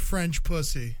 Fucking French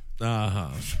pussy. Uh-huh.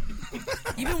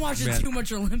 You've been watching too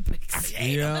much Olympics.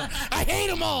 Yeah. I hate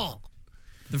them all.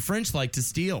 The French like to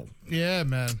steal. Yeah,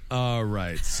 man. All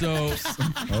right. So,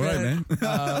 All right, man.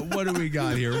 what do we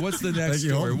got here? What's the next Thank you,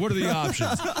 story? Holden. What are the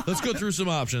options? Let's go through some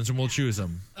options and we'll choose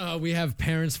them. We have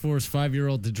parents force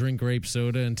 5-year-old to drink grape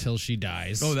soda until she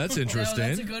dies. Oh, that's interesting.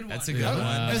 That's a good one. That's a good one.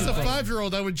 As a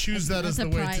 5-year-old, I would choose that as the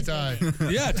way to die.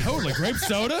 Surprising. Yeah, totally. Grape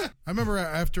soda? I remember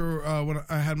after when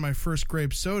I had my first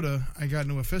grape soda, I got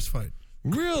into a fist fight.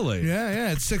 Really?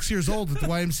 Yeah. At 6 years old at the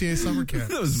YMCA summer camp.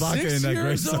 There was vodka 6 in that grape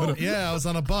years soda. old? Yeah, I was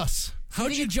on a bus.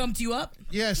 How'd you jumped you up?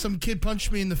 Yeah, some kid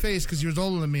punched me in the face because he was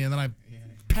older than me, and then I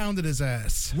pounded his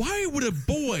ass. Why would a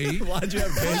boy Why'd you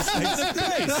have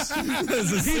basics?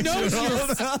 he knows you're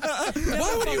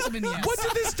Why would you? what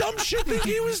did this dumb shit think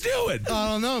he was doing? I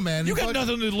don't know, man. You He got fucking-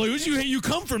 nothing to lose. You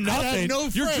come from I had nothing. no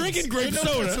You're friends. drinking grape I had no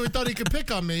friends, soda. so he thought he could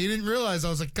pick on me. He didn't realize I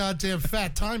was a goddamn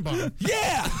fat time bomb.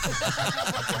 Yeah!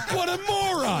 What a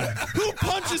moron! Who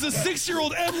punches a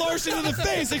 6-year-old Ed Larson in the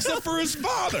face except for his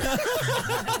father?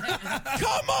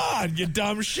 Come on, you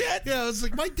dumb shit! Yeah, I was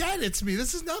like, my dad hits me.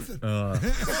 This is nothing.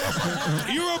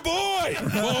 You're a boy,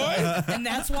 boy! And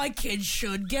that's why kids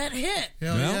should get hit.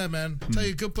 Hell Well. yeah, man. I'll tell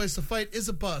you, a good place to fight is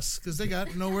a bus because they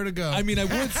got nowhere to go. I mean, I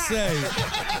would say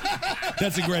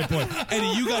that's a great point. Eddie,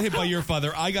 you got hit by your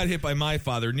father. I got hit by my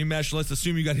father. Nimesh, let's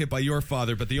assume you got hit by your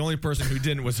father, but the only person who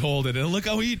didn't was Holden. And look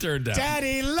how he turned out.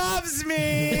 Daddy loves me,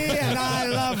 and I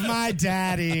love my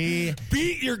daddy.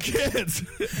 Beat your kids,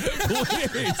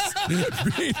 please.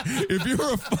 If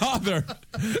you're a father,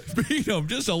 beat them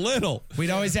just a little. We'd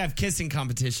always have kissing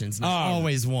competitions. And I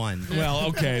always won. Well,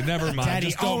 okay, never mind. Daddy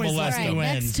Just don't always molest lets All me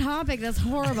right, win. next topic. That's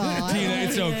horrible. Tina,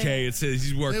 it's okay. He's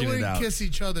they working it wouldn't out. kiss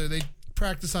each other. They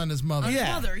practice on his mother. His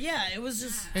mother, yeah, it was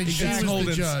just. And she was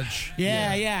the judge.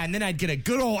 Yeah, and then I'd get a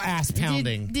good old ass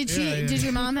pounding. Did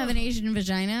your mom have an Asian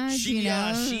vagina? Do you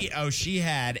know? She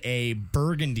had a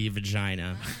burgundy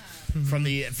vagina. From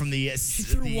the She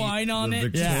threw wine on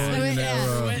it.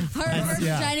 Her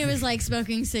vagina was like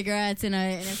smoking cigarettes in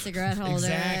a cigarette holder.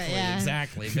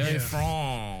 Exactly. Very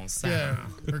France. Yeah.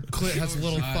 Her clit has a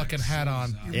little fucking hat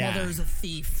on. Your mother's a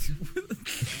thief.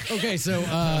 Okay, so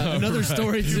another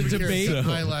story to debate.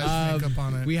 Makeup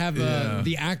on it. We have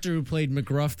the actor who played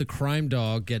McGruff the crime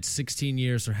dog gets 16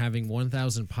 years for having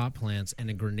 1,000 pot plants and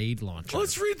a grenade launcher.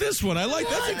 Let's read this one. I like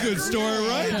that's a good story,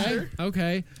 right?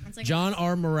 Okay. John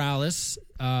R. Morales,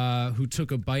 who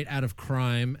took a bite out of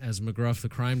crime as McGruff the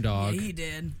crime dog. Yeah, he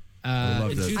did.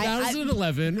 In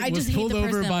 2011, was pulled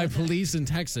over by police in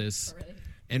Texas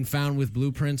and found with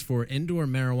blueprints for indoor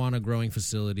marijuana growing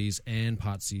facilities and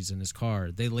pot seeds in his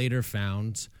car. They later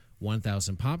found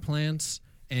 1,000 pot plants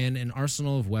and an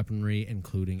arsenal of weaponry,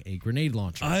 including a grenade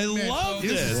launcher. I love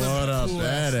this. What up,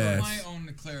 badass? For my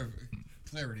own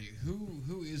clarity,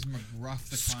 who is McGruff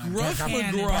the crime? Scruff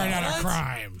McGruff. Bite out of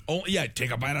crime. Oh yeah,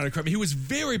 take a bite out of crime. He was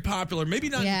very popular. Maybe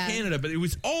not in Canada, but it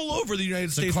was all over the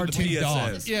United States. cartoon with the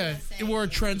dog. PSA. Yeah, he wore a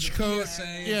trench coat.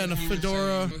 And a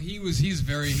fedora. He's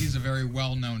a very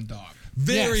well-known dog.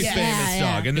 Very famous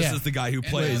dog, and this is the guy who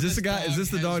plays. Is this the guy? Is this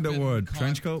the dog that wore a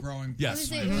trench coat?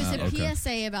 Yes. It was a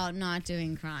PSA about not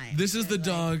doing crime. This is the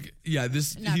dog. Yeah,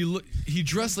 he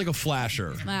dressed like a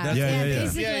flasher. Wow. Yeah.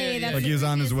 Basically, that's Like he was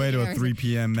on his way to a 3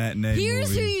 p.m. matinee Here's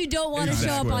movie. who you don't want to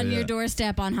show up on your Yeah.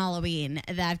 doorstep on Halloween.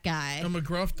 That guy. A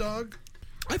McGruff dog?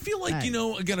 I feel like,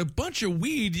 got a bunch of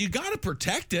weed. You got to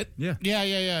protect it. Yeah.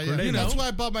 Yeah. That's why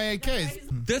I bought my AKs.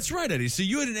 That's right, Eddie. So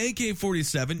you had an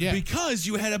AK-47 because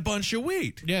you had a bunch of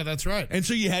weed. Yeah, that's right. And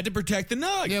so you had to protect the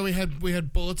nug. Yeah, we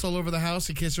had bullets all over the house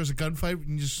in case there was a gunfight. We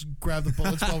can just grab the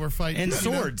bullets while we're fighting. And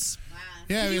swords.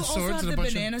 Yeah, Did we you had also swords have and a the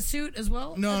bunch banana suit as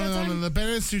well? No. The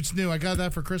banana suit's new. I got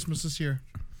that for Christmas this year.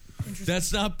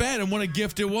 That's not bad. And what a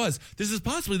gift it was. This is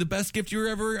possibly the best gift you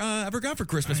ever got for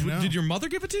Christmas. Did your mother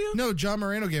give it to you? No, John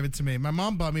Moreno gave it to me. My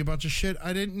mom bought me a bunch of shit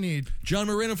I didn't need. John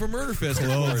Moreno from Murder Fist, of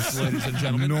course, ladies and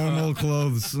gentlemen. Normal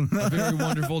clothes. A very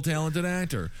wonderful, talented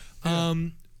actor.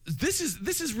 This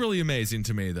is really amazing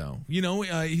to me, though.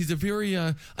 He's a very.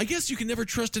 I guess you can never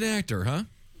trust an actor, huh?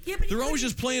 Yeah, but they're always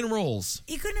just playing roles.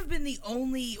 He couldn't have been the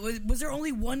only. Was there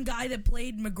only one guy that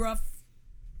played McGruff?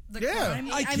 Crime?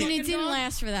 I mean, it didn't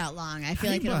last for that long. I feel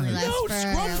like it only lasted for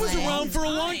Scruff was around for a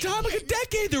long time. Like a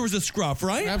decade there was a Scruff,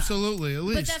 right? Absolutely, at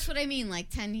least. But that's what I mean, like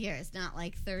 10 years, not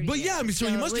like 30 But years. yeah, I mean, so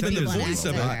you must it have would been be the one voice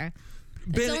of it. actor.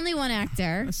 Ben, It's only one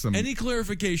actor. Any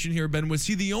clarification here, Ben? Was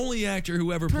he the only actor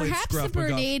who ever played Perhaps Scruff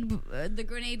the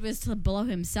grenade was to blow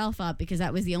himself up because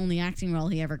that was the only acting role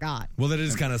he ever got. Well, that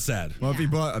is kind of sad. Well, if he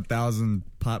bought 1,000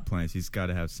 pot plants, he's got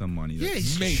to have some money. Yeah,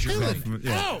 he's major.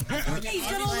 Yeah. He's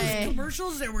got all those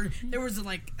commercials. There was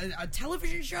like a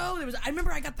television show. I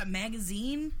remember I got the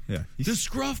magazine. Yeah. The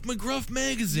Scruff McGruff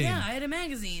magazine. Yeah, I had a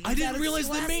magazine. I didn't realize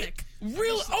they made.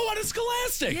 Really? Oh, on a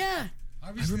Scholastic. Yeah.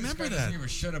 Obviously, remember this guy doesn't give a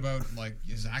shit about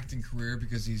his acting career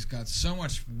because he's got so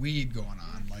much weed going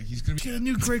on. Like he's gonna Get a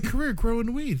new great career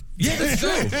growing weed. Yeah, that's true.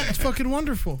 It's fucking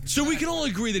wonderful. So we can all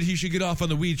agree that he should get off on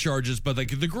the weed charges, but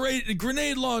the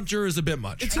grenade launcher is a bit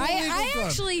much. I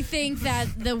actually think that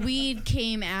the weed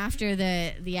came after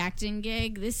the acting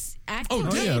gig. This acting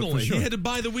gig, definitely. sure. He had to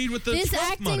buy the weed with the this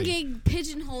Scruff acting money. gig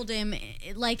pigeonholed him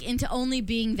into only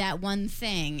being that one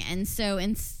thing, and so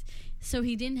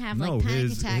he didn't have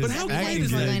panic attacks. But how every night great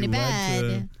is before that? going to led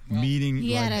bed. to meeting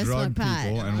He had to drug smoke pot.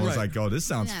 people and was Right. like, "Oh, this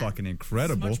sounds fucking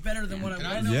incredible." Much better than what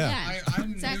I was. Yeah.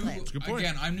 I'm exactly. new. Good point.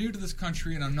 Again, I'm new to this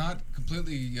country, and I'm not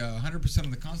completely 100%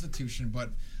 of the Constitution,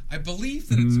 but I believe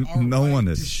that it's our No right one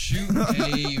to is. shoot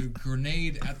a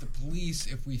grenade at the police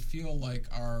if we feel like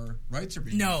our rights are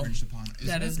being infringed upon.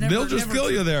 That is They'll just kill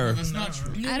you there. That's not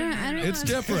true. I don't It's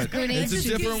know. different. Grenades It's a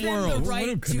just different Gives them world. the right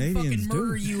do to Canadians fucking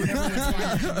murder do? you and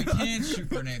everyone's fine. We can't shoot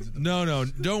grenades at the No,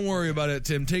 don't worry about it,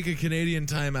 Tim. Take a Canadian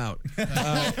timeout.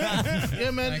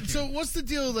 Yeah, man. Thank you. So what's the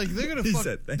deal? Like they're gonna He fuck.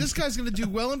 said thank This guy's gonna do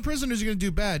well in prison, or is he gonna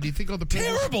do bad? Do you think all the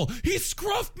Terrible. He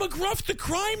Scruff McGruff the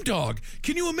crime dog.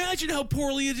 Can you imagine how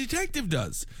poorly a detective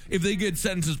does if they get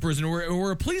sentenced to prison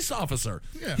or a police officer?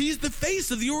 Yeah. He's the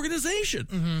face of the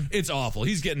organization. It's awful.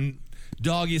 He's getting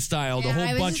doggy styled a Yeah, I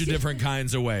whole was bunch of just- different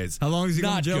kinds of ways. How long is he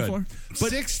going Not to jail good. for? But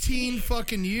 16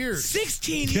 fucking years.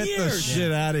 16 Get years. the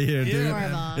shit out of here, dude.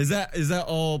 Horrible. Is that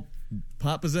all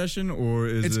pot possession or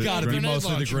is It's it got to be grenade mostly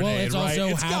the launcher? grenade, Well, it's right?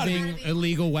 also It's gotta having be.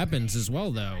 illegal weapons as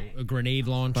well, though. A grenade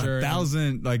launcher.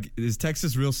 1,000, like, is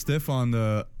Texas real stiff on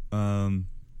the pot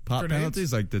pop Grenades?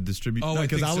 penalties, like the distribute. Oh, I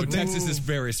think I so. would think Texas is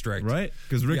very strict. right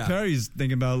because Rick Yeah. Perry's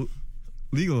thinking about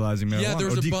legalizing marijuana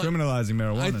there's or a decriminalizing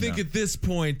marijuana. I think now. at this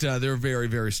point they're very,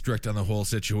 very strict on the whole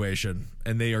situation,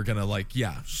 and they are gonna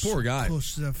poor guy.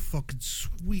 Close to that fucking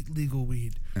sweet legal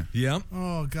weed. Yeah,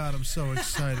 Oh God, I'm so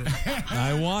excited.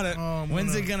 I want it.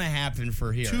 When's it gonna happen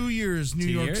for here? 2 years, New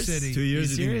York years? City. 2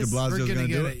 years. You think De We're Blasio's gonna going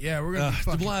to do get it? it. Yeah, we're gonna be De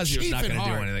fucking Blasio's cheap not and gonna do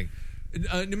hard. anything.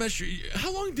 Nimesh,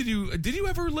 how long did you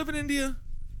ever live in India?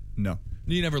 No.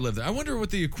 You never lived there. I wonder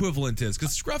what the equivalent is,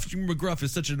 because Scruff McGruff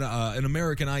is such an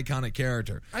American iconic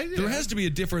character. There has to be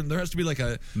like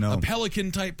a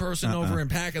pelican type person over in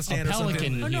Pakistan or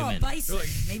something. Oh no, a bison.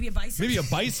 Maybe a bison. Maybe a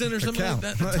bison or something cow. like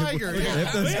that. Tiger. If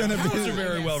Yeah. there's gonna be, Cows are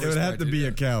very well it would have to respected, be yeah.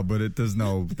 a cow, but it does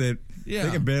no. They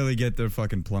can barely get their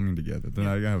fucking plumbing together. Then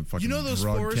I have a fucking You know those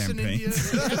drug forests in campaign. India?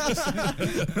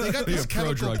 They got this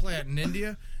chemical pro-drug. plant in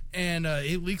India, and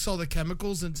it leaks all the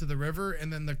chemicals into the river,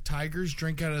 and then the tigers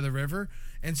drink out of the river.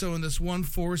 And so in this one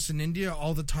forest in India,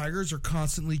 all the tigers are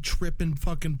constantly tripping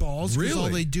fucking balls. 'Cause all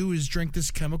Really? they do is drink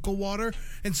this chemical water.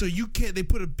 And so you can't. They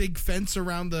put a big fence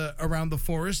around the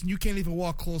forest, and you can't even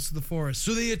walk close to the forest.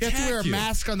 So they you have to wear a attack you.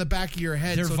 mask on the back of your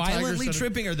head. They're so tigers violently don't-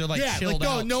 tripping, or they're like yeah, chilled like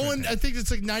out. no one. tripping? I think it's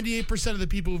like 98% of the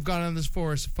people who've gone on this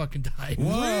forest have fucking died.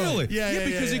 Really? Yeah,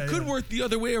 because yeah, it could yeah. work the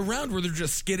other way around, where they're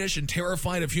just skittish and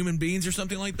terrified of human beings or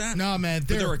something like that. No, man, But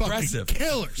they're they're fucking aggressive.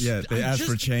 killers. Yeah, they ask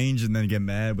for change and then get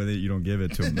mad when you don't give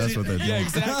it to them. That's what they're doing. Yeah,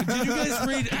 exactly. Did you guys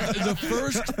read the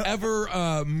first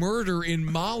ever murder in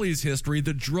Molly's history?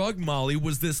 The drug Molly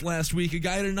was this last week. A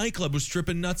guy at a nightclub was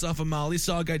tripping nuts off of Molly,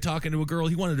 saw a guy talking to a girl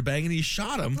he wanted to bang, and he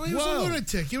shot him. Well, he was a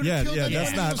lunatic. He would have killed that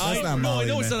that's guy. not Molly.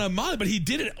 No, it's man. not on Molly, but he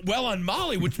did it well on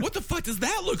Molly. What the fuck does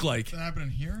that look like? That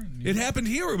happened here. It happened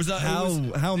here. It was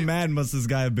How mad must this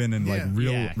guy have been in like Yeah.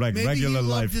 real Yeah. like Maybe regular he loved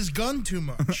life? his gun too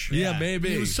much. Yeah, maybe.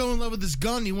 He was so in love with his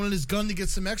gun, he wanted his gun to get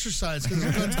some exercise because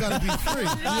his gun's got to be free.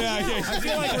 I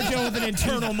feel like we're dealing with an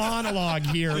internal monologue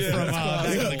here from back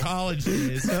in the college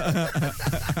days.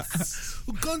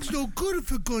 Well, gun's no good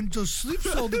if a gun just sleeps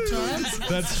all the time.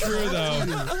 That's true, though.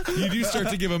 You do start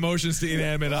to give emotions to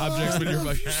inanimate objects when I you're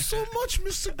love you like, so much,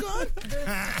 Mr. Gunn.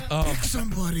 Pick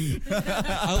somebody.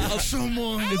 Pick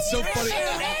someone. it's so funny.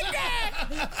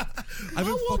 I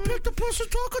won't pick the person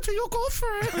talking to your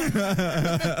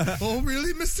girlfriend. Oh,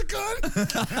 really, Mr.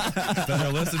 Gunn? Better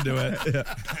listen to it.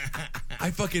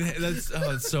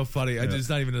 It's so funny. It's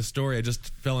not even a story. I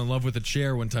just fell in love with a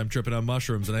chair one time tripping on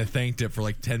mushrooms, and I thanked it for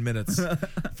like 10 minutes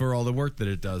for all the work that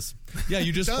it does. Yeah,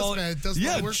 you just It does, fall. man. It does a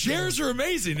lot of work chairs for are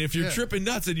amazing if you're Yeah. tripping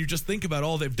nuts and you just think about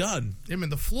all they've done. I mean,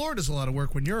 the floor does a lot of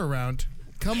work when you're around.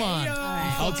 Come on.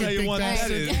 I'll tell you big what,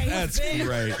 bastard. that's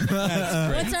great. That's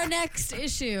great. What's our next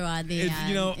issue on the? It,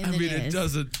 in the it news?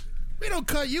 doesn't. We don't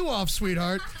cut you off,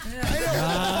 sweetheart. You're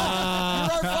our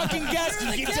fucking guest.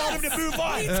 You keep telling him to move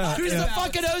on. Who's the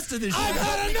fucking host of this show? I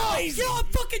gotta know. You know, I'm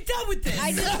fucking done with this.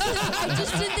 I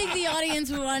just didn't think the audience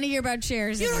would want to hear about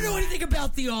chairs. You don't know anything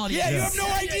about the audience. Yeah, you have no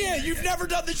idea. You've never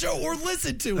done the show or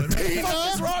listened to it. What the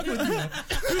fuck is wrong with you?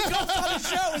 Who comes on the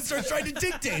show and starts trying to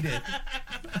dictate it?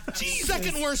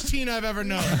 Second worst teen I've ever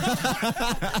known.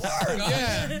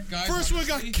 Yeah. Guys, First one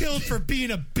got honestly, killed for being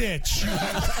a bitch.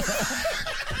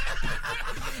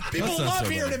 People That's not love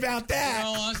so hearing bad. about In that.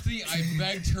 all honesty, I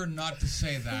begged her not to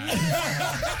say that.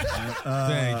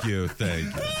 Thank you.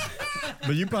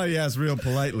 But you probably asked real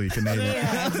politely, Canadian.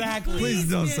 Yeah, exactly. Please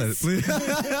don't say it. Please. All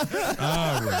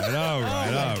right. Oh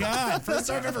my God! First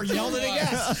time I've ever yelled at a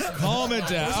guest. Calm it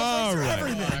down. All right.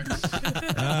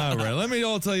 All right. Let me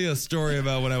all tell you a story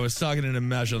about when I was talking to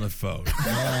Nimesh on the phone.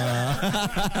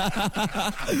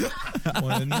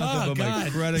 Wanted nothing but my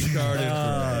credit card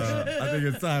information. I think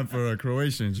it's time for a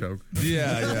Croatian joke.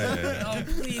 Yeah. Oh,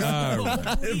 please. All No,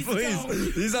 right. please.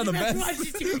 Please, these are the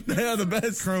best. They are the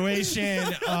best.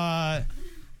 Croatian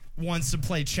wants to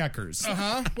play checkers.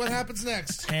 Uh-huh. What happens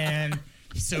next? And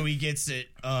so he gets it,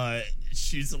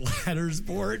 shoots a ladders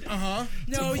board. Uh-huh.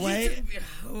 No, play?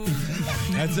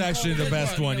 That's actually the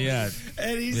best one yet.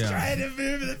 And he's Yeah. trying to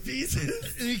move the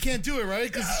pieces. And you can't do it,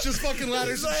 right? Because it's just fucking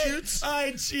ladders and shoots.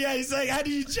 Yeah, he's like, how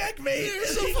do you checkmate? You're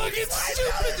so fucking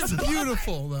stupid. It's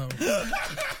beautiful, though.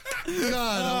 God,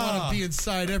 I want to be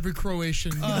inside every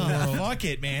Croatian in the world. Fuck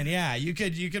it, man. Yeah, you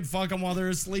could fuck them while they're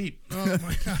asleep. Oh,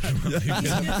 my God. You can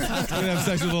have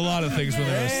sex with a lot of things when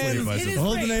they're asleep, I It is suppose.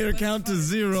 Alternator count to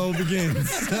 0 begins.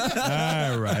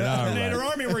 All right. Terminator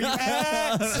Army, where you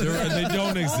at? They don't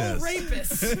All exist.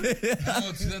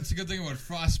 rapists. That's a good thing about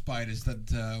frostbite is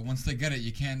that once they get it,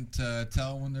 you can't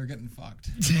tell when they're getting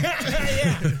fucked.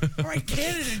 All right,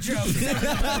 Canada joke. Get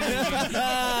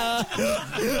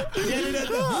it at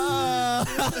the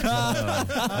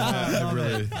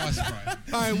Really.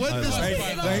 All right, what this?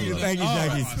 Thank you,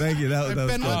 Jackie. Thank you. That was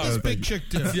Ben, what this big chick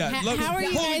do? Yeah. How are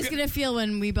you guys going to feel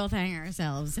when we both hang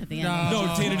ourselves at the end?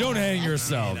 No, Tina, don't hang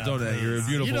yourself. Don't hang. You're a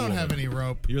beautiful You don't woman. have any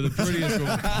rope. You're the prettiest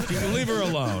woman. Leave her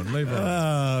alone. Leave her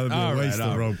alone. All right, waste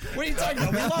of rope. What are you talking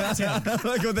about? We love Tim.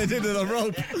 Look what they did to the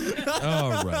rope.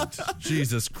 All right.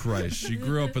 Jesus Christ. She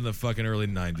grew up in the fucking early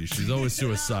 90s. She's always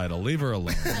suicidal. Leave her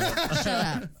alone.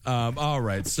 Shut up. All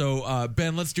right. So,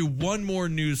 Ben, let's do one more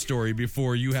news story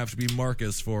before you have to be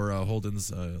Marcus for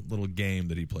Holden's little game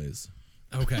that he plays.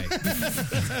 Okay. I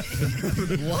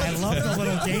love the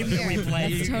little game that we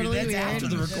play. That's totally weird. After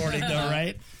the recording, though,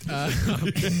 right?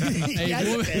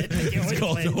 It's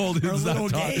called Holden's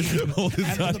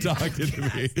not talking to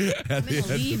me. I'm going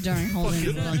to leave during Holden's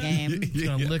little game. He's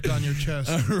gonna lick on your chest.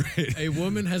 All right. A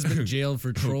woman has been jailed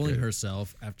for trolling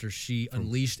herself after she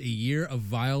unleashed a year of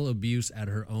vile abuse at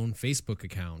her own Facebook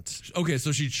account. Okay,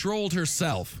 so she trolled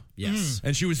herself. Yes.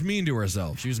 And she was mean to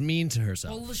herself. She was mean to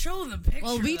herself. Well, show the picture.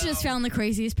 Well, we just found the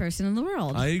craziest person in the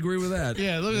world. I agree with that.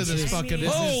 Yeah, look at this fucking.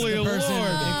 Holy the person Lord.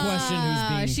 in question who's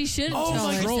being She shouldn't Oh, troll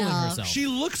my trolling herself. herself. She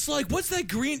looks like, what's that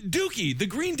green Dookie, the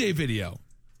Green Day video?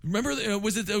 Remember,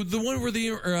 was it the one where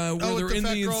they're the in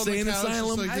fat the girl on the insane couch,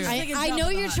 asylum? just like this. I know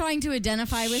you're trying to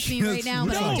identify with me right now,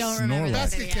 but I don't remember that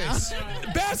Basket video. case.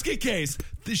 Basket case.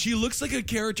 She looks like a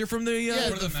character from the. Yeah,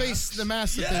 the face, the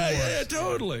mask that they wore. Yeah,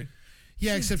 totally.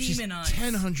 Yeah, She's except she's demonized.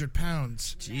 1,000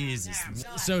 pounds. Jesus.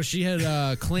 So she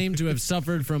had claimed to have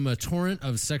suffered from a torrent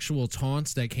of sexual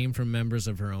taunts that came from members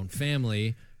of her own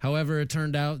family. However, it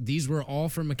turned out these were all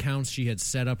from accounts she had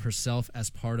set up herself as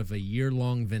part of a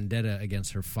year-long vendetta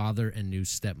against her father and new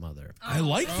stepmother. I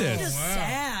like this. It's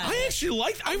sad.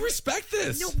 I respect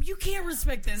this. No, you can't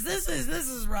respect this. This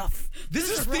is rough. This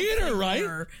is rough theater, right?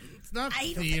 theater. It's not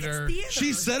I don't theater. think it's theater.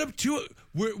 She set up two.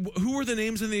 Who were the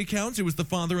names in the accounts? It was the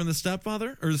father and the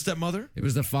stepfather, or the stepmother. It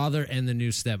was the father and the new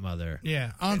stepmother.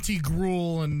 Yeah, Auntie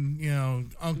Gruel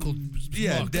and Uncle.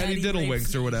 Yeah, Muck. Daddy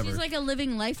Diddlewinks or whatever. She's like a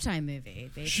living Lifetime movie.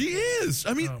 Basically. She is.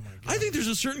 I mean, I think there's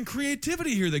a certain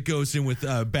creativity here that goes in with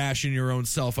bashing your own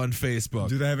self on Facebook.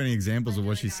 Do they have any examples of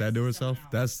what she said to herself?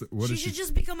 She should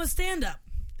just become a stand-up.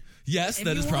 Yes, If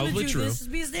that you is wanna probably do true. This,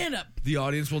 just be a stand-up. The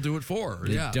audience will do it for her.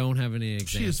 They Yeah. don't have any examples.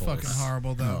 She is fucking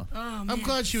horrible, though. Oh, I'm man,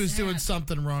 glad she was sad. doing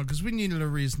something wrong because we needed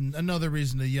another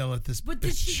reason to yell at this. But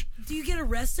did she? Do you get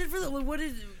arrested for that? What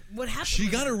happened? She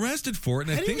with got it? arrested for it,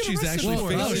 and I How do you think get she's arrested actually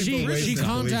for it? Well, facing she Wasting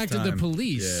contacted the time.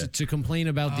 police Yeah. to complain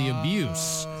about the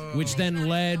abuse, which then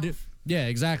led,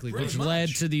 exactly, which led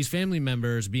to these family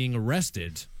members being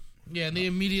arrested. Yeah, and they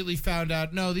immediately found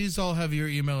out. No, these all have your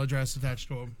email address attached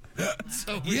to them.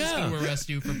 So we're just going to arrest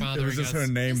you for It bothering was just us. her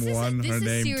name This is- one, this her is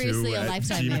name seriously two a at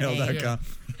Lifetime gmail.com.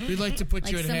 We'd like to put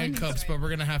Like you in someone- handcuffs, but we're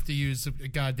going to have to use a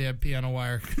goddamn piano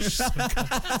wire.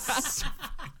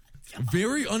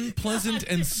 very unpleasant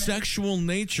and sexual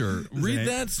nature. Read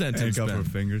that sentence, Handcuff her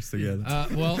Ben. fingers together.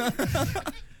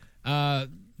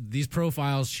 These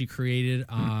profiles she created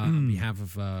on behalf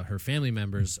of her family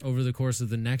members. Over the course of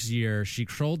the next year, she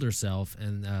trolled herself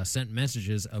and sent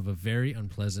messages of a very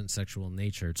unpleasant sexual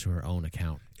nature to her own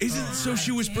account. Isn't so?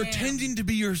 She was pretending to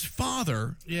be your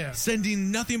father, Yeah.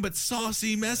 sending nothing but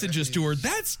saucy messages to her.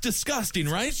 That's disgusting,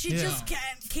 right? She just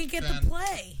can't get the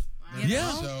play.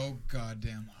 Yeah. So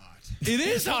goddamn hot. It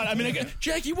is hot. I mean,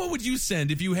 Jackie, what would you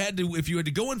send if you had to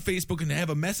go on Facebook and have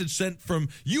a message sent from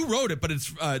you wrote it, but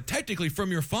it's technically from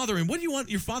your father? And what do you want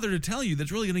your father to tell you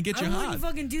that's really going to get I you wouldn't hot?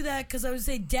 fucking do that because I would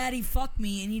say, "Daddy, fuck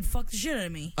me," and he'd fuck the shit out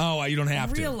of me. Oh, you don't have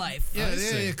In to. real life. Yeah,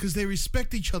 because they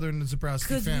respect each other in the Zabrowski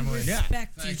Because we family.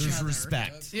 respect each There's other.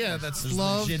 respect. Yeah, that's There's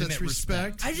love. legitimate That's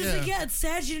respect. I just think, it's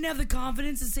sad she didn't have the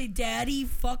confidence to say, "Daddy,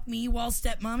 fuck me," while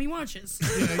stepmommy watches.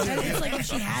 It's like if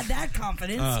she had that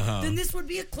confidence, then this would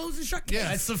be a closed and shut case. Yeah.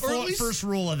 That's the Or at least- first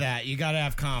rule of that. You got to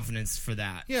have confidence for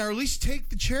that. Yeah, or at least take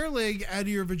the chair leg out of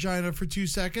your vagina for 2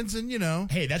 seconds and,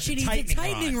 Hey, that's She a needs a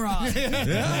tightening rod.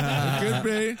 Yeah, it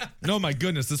could be. No, my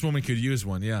goodness, this woman could use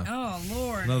one. Yeah. Oh,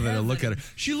 Lord. Another way to look at heaven. her.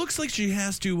 She looks like she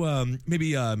has to maybe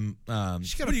She's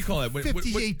got what do you call it?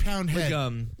 58-pound head.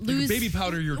 Like baby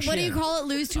powder your chin. What do you call it?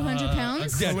 Lose 200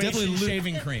 pounds? Yeah, definitely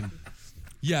shaving cream.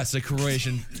 Yes, a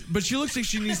Croatian. But she looks like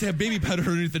she needs to have baby powder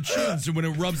underneath the chin, so when it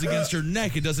rubs against her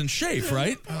neck, it doesn't chafe,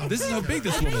 right? This is how big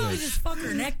this I think woman we is. just fuck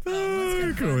her neck, though. Let's get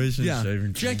her Croatian Yeah.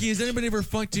 shaving. Jackie, has anybody ever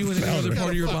fucked you in any other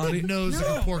part of your body? Nose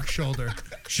like a pork shoulder.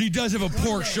 She does have a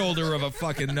pork shoulder of a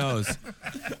fucking nose.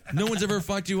 No one's ever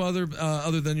fucked you other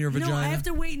than your vagina? No, I have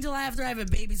to wait until after I have a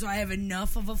baby so I have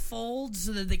enough of a fold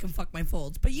so that they can fuck my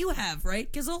folds. But you have,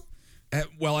 right, Kizzle?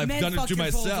 Well, I've Men done it fuck to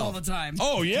their poles myself all the time.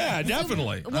 Oh yeah,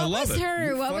 definitely. I love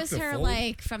it. What was her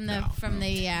like from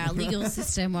the legal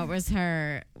system? What was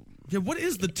her? Yeah, what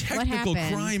is the technical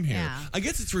happened? crime here? Yeah. I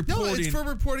guess it's No, reporting. it's for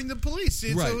reporting the police.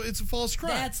 It's a false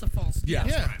crime. That's a false.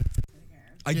 Yeah.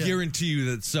 I Yeah. guarantee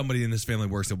you that somebody in this family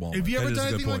works at Walmart. Have you ever That is a done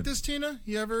good anything like point. this, Tina?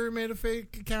 You ever made a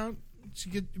fake account to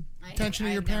get attention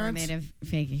to your I've never parents? made a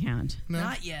fake account. No?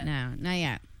 Not yet. No, not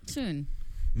yet. Soon.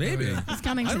 Maybe. It's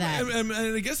coming to that. And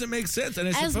I guess it makes sense. And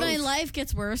I As suppose my life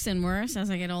gets worse and worse, as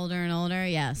I get older and older,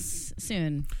 yes,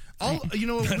 soon. You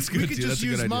know, That's we good, could too. just That's a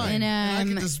good use idea. mine. In, and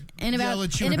I could just in yell about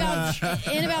at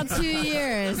you. in about 2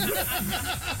 years.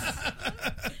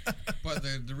 But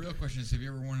the real question is, have you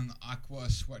ever worn an aqua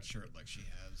sweatshirt like she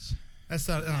has? That's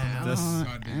not. Oh,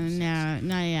 God, dude. no,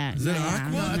 not yet. Is that Not yet.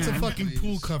 aqua? No, that's a No. fucking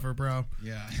pool cover, bro.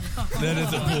 Yeah. that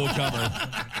is a pool cover.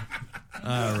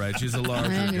 All right, she's a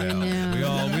larger I don't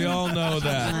gal. know. We all know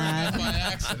that. By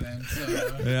accident.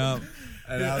 So. Yeah.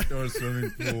 An outdoor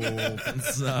swimming pool.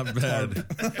 It's not bad.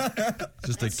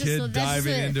 Just a It's kid just- that's diving just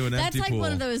a- into an That's empty like pool.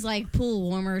 one of those like pool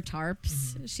warmer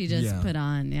tarps she just Yeah. put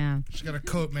on. Yeah. She's got a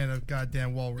coat made of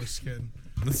goddamn walrus skin.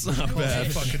 That's not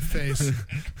bad. Fucking face.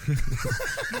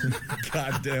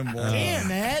 Goddamn wall. Damn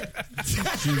it.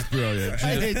 She's brilliant.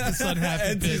 I hate this unhappy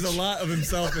Ed sees bitch. a lot of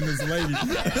himself in this lady.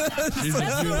 She's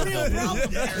That's the real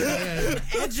problem there.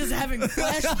 Ed's just having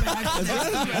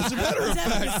flashbacks. As a matter of He's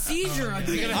having a fact, seizure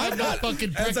again. I'm not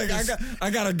fucking It's like, I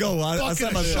gotta go. I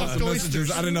sent myself shucked some oysters.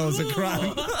 messages. I didn't know it was a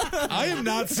crime. I am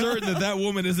not certain that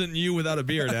woman isn't you without a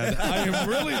beard, Ed. I am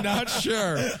really not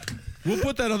sure. We'll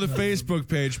put that on the Facebook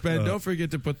page, Ben. Don't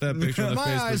forget to put that picture on the My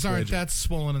Facebook eyes aren't page. that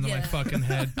swollen into my Yeah. fucking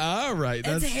head. All right,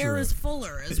 Ed's that's hair true. is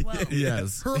fuller as well.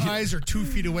 Yes, Her eyes are 2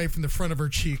 feet away from the front of her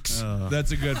cheeks. that's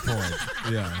a good point.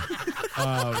 Yeah,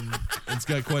 it's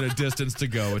got quite a distance to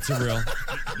go. It's a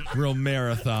real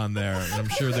marathon there, and I'm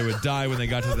sure they would die when they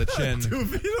got to the chin,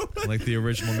 like the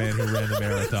original man who ran the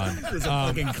marathon. There's a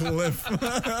fucking cliff.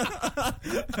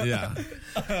 Yeah,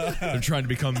 they're trying to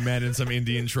become men in some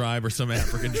Indian tribe or some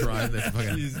African tribe. They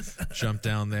fucking jump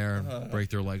down there and break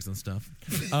their legs and stuff.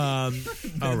 All He's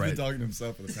right. been talking to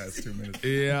himself for the past 2 minutes.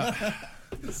 Yeah.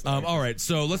 All right.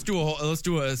 So let's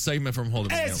do a segment from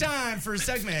Holden. Hey, it's time for a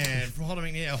segment for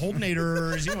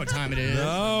Holdenators. You know what time it is.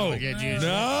 No.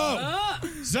 No.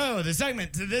 So the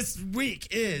segment to this week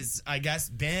is, I guess,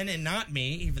 Ben and not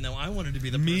me, even though I wanted to be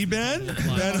the Me, person Ben? who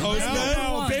applied. Ben host Ben?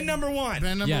 No, Ben number one.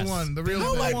 Ben number Yes. one, the real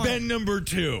How Ben. about Ben number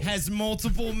 2? Has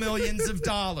multiple millions of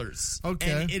dollars.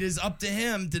 Okay. And it is up to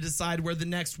him to decide where the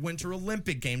next Winter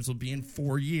Olympic Games will be in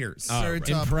 4 years. Very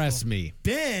topical. Impress me.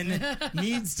 Ben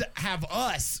needs to have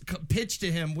us pitch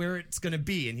to him where it's going to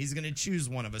be, and he's going to choose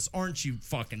one of us. Aren't you,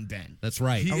 fucking Ben? That's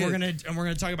right. And we're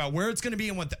gonna talk about where it's gonna be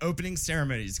and what the opening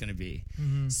ceremony is gonna be.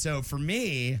 So for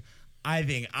me, I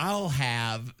think I'll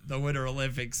have the Winter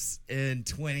Olympics in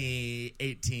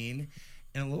 2018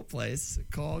 in a little place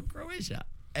called Croatia.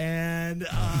 And the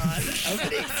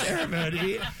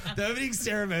opening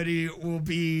ceremony will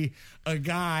be a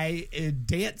guy in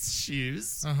dance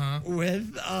shoes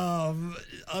with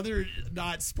other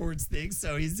not sports things.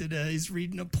 So he's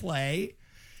reading a play.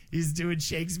 He's doing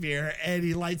Shakespeare, and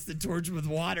he lights the torch with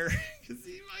water because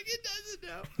he fucking doesn't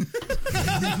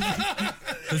know.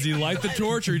 Does he light the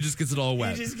torch or he just gets it all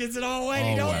wet? He just gets it all wet. All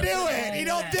He don't wet. do it. He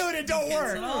don't do it. It don't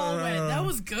work. Oh, wait, that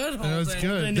was good. That was Holden.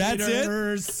 good. That's it?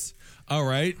 Haters. All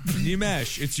right.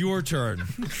 Nimesh, it's your turn.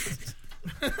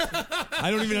 I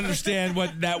don't even understand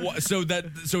what that was. So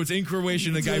it's in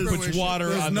Croatian. The guy puts water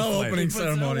There's on no the flame. opening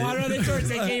ceremony. Water on the torch.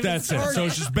 They can't That's even it. start So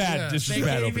it's just bad. Yeah. It's just They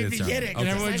bad can't opening even begin ceremony. it. And Okay.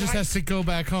 everyone just has to go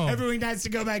back home Everyone has to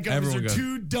go back home. Everyone Because they're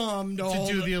goes. too dumb to to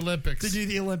do the Olympics. To do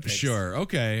the Olympics. Sure.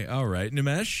 Okay. All right.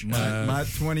 Nimesh. My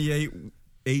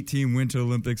 2018 Winter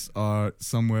Olympics are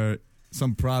somewhere,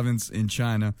 some province in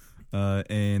China,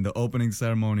 and the opening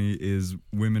ceremony is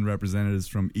women representatives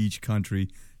from each country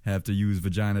have to use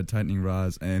vagina tightening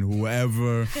rods, and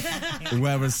whoever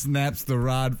snaps the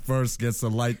rod first gets to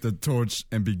light the torch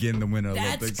and begin the Winter That's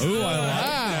Olympics. Ooh, I like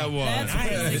that one. That's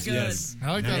really good. Yes.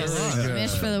 I like that a lot.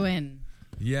 Wish for the win.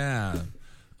 Yeah.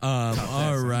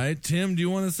 All right. Tim, do you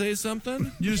want to say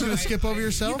something? You just gonna skip over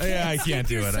yourself? Yeah, I can't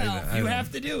do it. You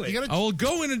have to do it. You gotta. I will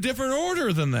go in a different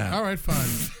order than that. All right, fine.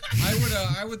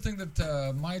 I would think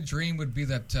that my dream would be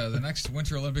that the next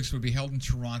Winter Olympics would be held in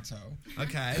Toronto.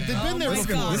 Okay. They've been there my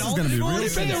before. God. This is going to be real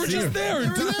They were just there in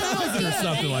 2000 or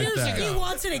something like He that.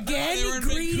 wants it again, They were in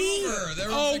greedy. Vancouver. They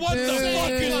were Oh, in what the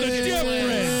fuck is the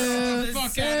difference? the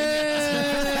fuck out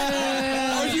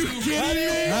of Are you kidding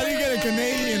me? How do you get a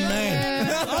Canadian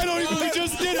man? I don't even. We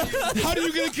just did How do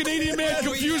you get a Canadian man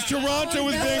confuse Toronto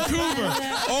with Vancouver?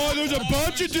 Oh, there's a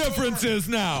bunch of differences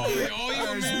now. All you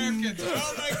Americans.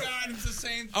 Oh my God, it's the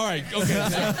same thing. All right, okay.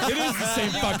 It is the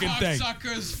same fucking thing.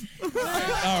 Suckers. All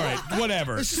right,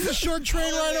 whatever. It's just a short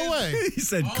train right away. He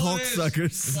said cocksuckers.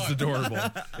 This is adorable.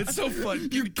 It's so fun.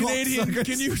 You Canadian,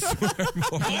 can you swear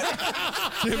more?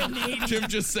 Tim,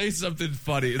 just say something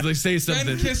funny. It's like, say something.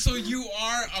 Ben Kissel, you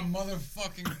are a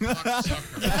motherfucking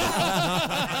cocksucker.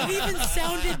 It even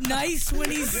sounded nice when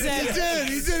he said it.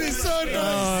 He did. It's so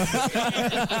nice.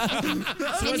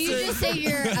 Can you just say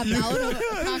you're about a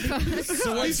cocksucker?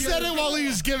 So he said it while he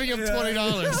was giving him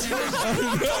 $20.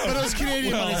 But it was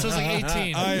Canadian money, so it was like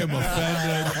 18. I am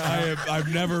offended.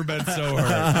 I've never been so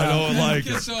hurt. I don't like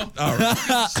it. Kissel, All right. you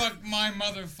can suck my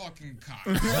motherfucking cock.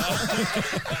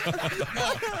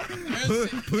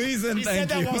 No, Please and He thank said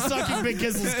that you. while sucking Big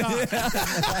Kissel's cock.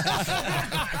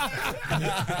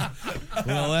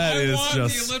 Well, that I is won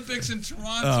just. the Olympics in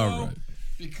Toronto All right.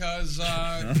 because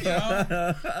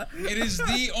it is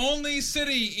the only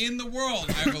city in the world,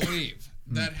 I believe,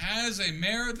 that has a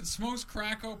mayor that smokes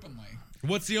crack openly.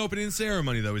 What's the opening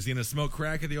ceremony, though? Is he going to smoke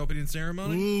crack at the opening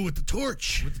ceremony? Ooh, with the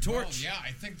torch. With the torch. Well, yeah,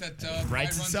 I think that Writes guy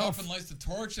runs itself. up and lights the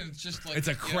torch, and it's just like It's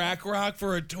a crack rock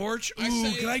for a torch? I Ooh,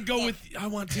 say- can I go look, with... I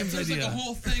want If Tim's there's idea. like a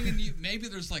whole thing, and maybe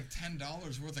there's like $10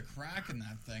 worth of crack in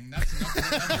that thing. That's enough to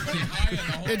get everybody high in the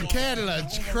whole. In Canada, the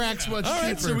whole crack's arena. much All right,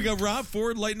 cheaper. so we got Rob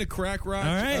Ford lighting a crack rock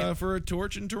All right. for a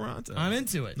torch in Toronto. I'm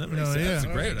into it. That makes No, sense. yeah. That's a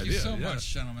great Thank idea. you so yeah.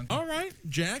 much, gentlemen. All right,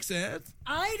 Jack said.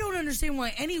 I don't understand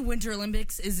why any Winter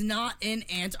Olympics is not in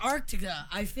Antarctica.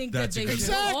 I think That's that a they good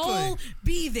should point. all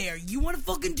be there. You want to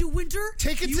fucking do winter?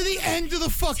 Take it to the end of the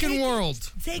fucking Take it.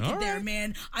 world. Take All it there, right.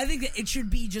 man. I think that it should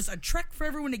be just a trek for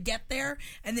everyone to get there,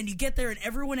 and then you get there, and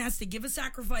everyone has to give a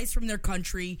sacrifice from their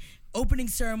country. Opening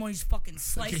ceremonies, fucking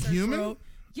slice a their human? throat.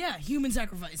 Yeah, human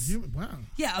sacrifice. Wow.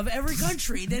 Yeah, of every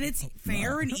country. Then it's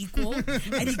fair and equal, and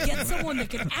you get someone that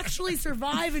can actually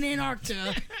survive in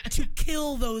Antarctica to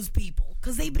kill those people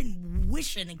because they've been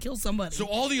wishing to kill somebody. So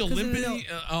all the 'Cause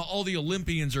they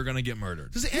Olympians are going to get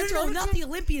murdered. Does it No, not the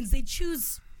Olympians. They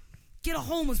choose get a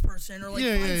homeless person or like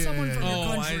Yeah, find yeah, someone yeah, from yeah. your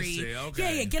Oh, I country. see.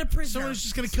 Okay. Yeah, get a prisoner. Someone's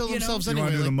just going to kill You know? themselves You anyway.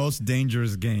 want to do the like- most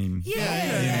dangerous game.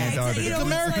 Yeah, Antarctica. it's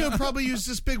America like- would probably use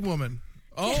this big woman.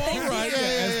 Oh, all right. Yeah, yeah,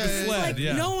 as yeah, the yeah. sled, like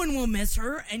yeah. no one will miss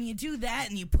her, and you do that,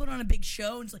 and you put on a big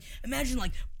show. And it's like imagine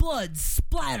like blood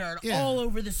splattered Yeah. all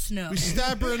over the snow. We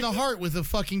stab her in the heart with a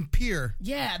fucking pier.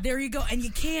 Yeah, there you go. And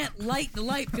you can't light the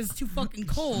light because it's too fucking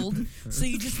cold. So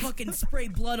you just fucking spray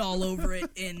blood all over it,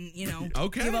 and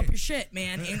Okay. give up your shit,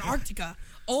 man. Antarctica,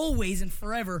 always and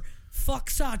forever. Fuck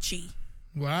Sachi.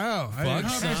 Wow. Fuck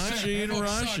Fuck Sachi in Fuck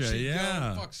Russia, Sachi,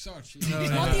 yeah. Fuck Sachi.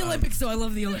 Not the Olympics, though. I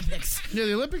love the Olympics. Yeah,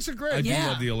 the Olympics are great. I do Yeah.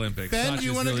 love the Olympics. Ben, do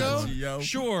you Sachi's wanna really go? cool.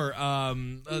 Sure.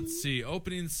 Let's see.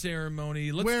 Opening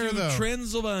ceremony. Let's Where, do though?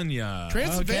 Transylvania.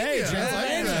 Transylvania. Okay, I like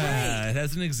Transylvania. that. It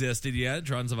hasn't existed yet.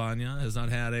 Transylvania has not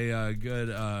had a good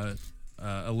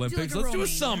Olympics. a Let's do a Romania.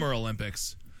 summer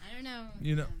Olympics. I don't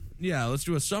know. Yeah, let's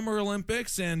do a summer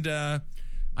Olympics, and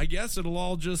I guess it'll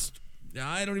all just,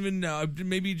 I don't even know,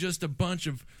 maybe just a bunch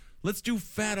of, let's do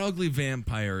fat, ugly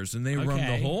vampires, and they run the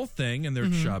Okay. whole thing, and they're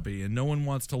chubby, and no one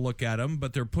wants to look at them,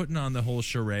 but they're putting on the whole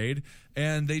charade,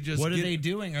 and they just What are they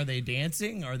doing? Are they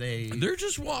dancing? Are they? They're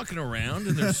just walking around,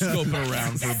 and they're scoping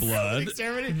around for blood.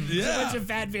 Exterminating? Yeah. There's a bunch of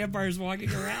fat vampires walking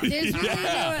around. There's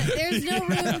there's no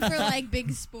room for like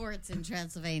big sports in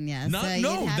Transylvania. Not, so you'd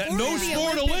no, have that, to no have- the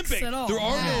sport Olympics Olympic. at all. There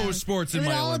are Yeah. no sports It in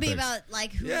would my all Olympics. be about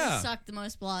like who Yeah. sucked the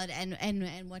most blood and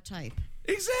what type.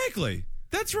 Exactly.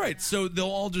 That's right. So they'll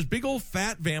all just big old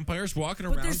fat vampires walking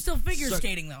around. But they're still figure suck-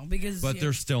 skating, though, because... But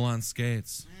they're still on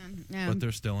skates. Yeah. But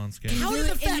they're still on skates. How do Really-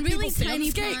 the fat in people really stay on tiny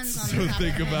skates? ponds on So the top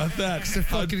think of it. about that. They're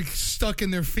fucking stuck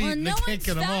in their feet Well, and no they can't one's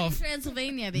get them fat off. in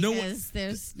Transylvania No because one-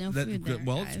 there's no food there.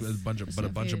 Well, guys. it's a bunch of, There's but a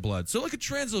no bunch of food. blood. So look at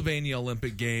Transylvania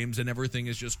Olympic Games, and everything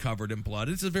is just covered in blood.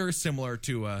 It's very similar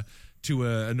to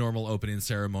a normal opening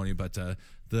ceremony, but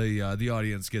the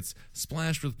audience gets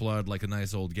splashed with blood like a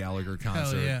nice old Gallagher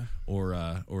concert, yeah.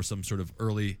 or some sort of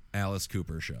early Alice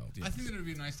Cooper show. I think that it would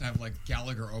be nice to have like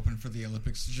Gallagher open for the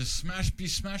Olympics to just be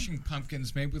smashing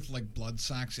pumpkins made with like blood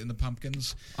sacks in the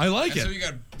pumpkins. I like And it. So you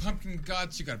got pumpkin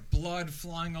guts, you got blood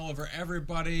flying all over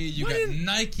everybody, you got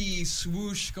Nike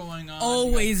swoosh going on.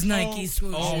 Always you got Nike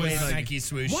swoosh. Always Nike. Nike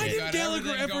swoosh. Why it. did got Gallagher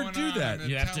everything ever going do on, that? I'm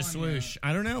You have to telling you. swoosh.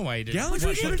 I don't know why he did. Gallagher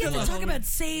We didn't get to Gallagher- talk about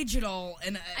Sage at all.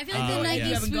 And I feel like the Nike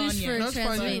yes. haven't gone swoosh yet. for That's fine.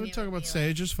 Transylvania. We're talking about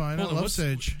Sage. It's fine. I love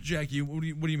Sage. Jackie, what do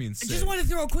you mean? I just want to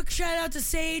throw a quick shout out to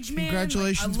Sage, man.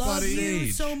 Congratulations, I love buddy. you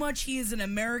Sage. so much. He is an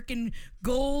American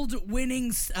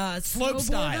gold-winning Slope style.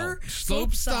 snowboarder.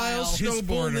 Slope style His full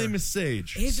snowboarder. name is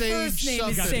Sage. His Sage first name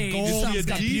is something. Sage. Gold. he a He's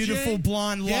got DJ? beautiful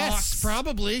blonde locks. Yes,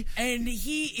 probably. And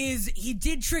he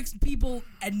did tricks people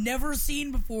I'd never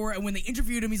seen before. And when they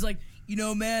interviewed him, he's like, you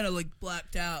know, man, I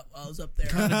blacked out while I was up there.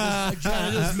 I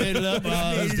just made it up. Made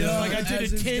it up Like I did a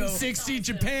as it go. 1060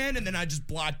 Japan, and then I just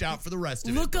blocked out for the rest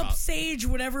of Look it. up Sage,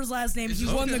 whatever his last name. He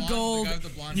this won the the blonde- gold. the guy with the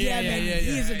blonde Yeah, hair? man, yeah,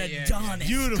 he is an yeah, yeah. Adonis.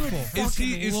 Beautiful. Good Is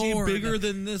he Lord. bigger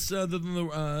than this than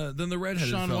the redheaded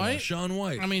Sean fella? White? Sean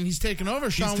White. I mean, he's taking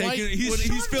over. Sean White. he's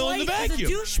Sean filling the White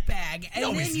vacuum. is a douchebag. And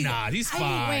No, then he's you- not. He's I mean,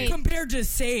 fine. wait. Compared to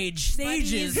Sage.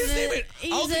 Sage is...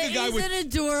 I'll take a guy with- an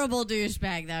adorable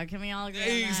douchebag, though. Can we all agree on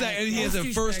that? Exactly, and he has a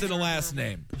Most first and a douchebags last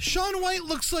name. Sean White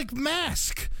looks like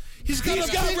Mask. He's got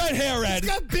red hair, Ed.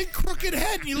 He's got big crooked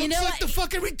head. And he looks know like the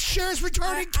what? fucking sheriff's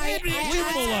retarded kid. Leave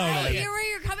him alone. I hear where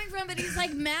you're coming from, but he's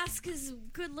like Mask's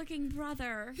good-looking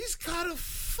brother. He's got a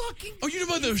fucking... Oh, you know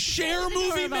about the Cher movie,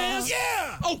 adorable. man?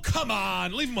 Yeah. Oh, come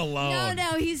on, leave him alone.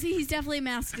 No, he's definitely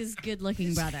Mask's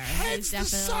good-looking brother. Head's He's the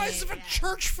definitely- size of a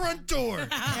church front door.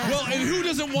 Well, and who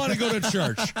doesn't want to go to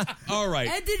church? All right.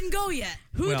 Ed didn't go yet.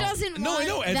 Who Well, doesn't no, I want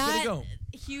know, Ed's gonna that go.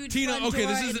 huge Tina, front okay,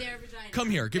 door this in is. their vagina? Come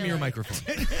here, give me your Really? microphone.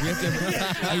 We have to. We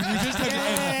just have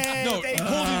to. No,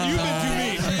 Holden, you've been too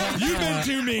mean. You've been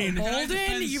too mean. Can I Holden,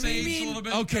 defend you Sage mean- a little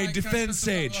bit? Okay, Can I defend just-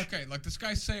 Sage. Okay, like this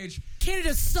guy Sage.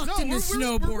 Canada sucked in the We're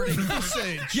snowboarding. for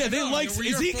Sage. Yeah, they No, like. we're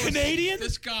Is here he for Canadian?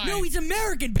 This guy. No, he's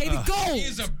American, baby. Gold. He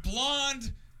is a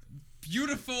blonde,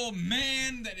 beautiful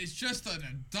man that is just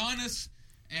an Adonis,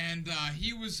 and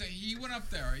he went up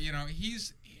there. You know,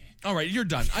 he's. All right, you're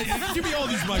done. Give me all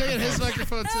these Taking his microphones.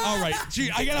 microphone too. All right,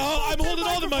 gee, I'm holding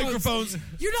all the microphones.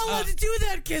 You're not allowed to do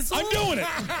that, Kissel. I'm doing it.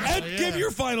 Ed, give your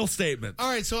final statement. All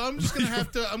right, so I'm just gonna have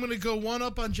to. I'm gonna go one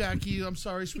up on Jackie. I'm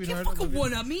sorry, You sweetheart. can't fucking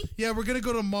one up me. Yeah, we're gonna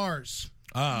go to Mars.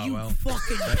 Oh, You well.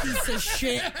 fucking piece of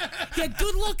shit. Yeah,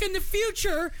 good luck in the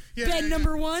future, Ben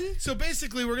number one. So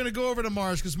basically, we're gonna go over to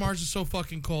Mars because Mars is so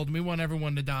fucking cold, and we want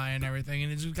everyone to die and everything,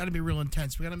 and it's got to be real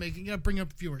intense. We gotta bring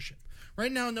up viewership.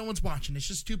 Right now, no one's watching. It's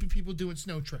just stupid people doing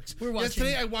snow tricks. We're watching.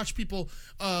 Yesterday, I watched people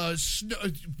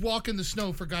walk in the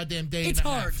snow for a goddamn day. It's and a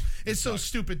hard. half. It's so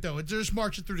stupid, though. They're just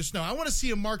marching through the snow. I want to see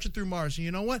them marching through Mars. And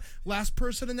you know what? Last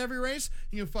person in every race,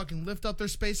 you can fucking lift up their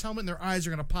space helmet, and their eyes are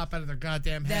going to pop out of their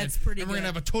goddamn head. That's pretty And we're good.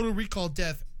 going to have a total recall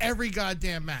death every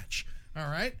goddamn match. All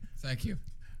right? Thank you.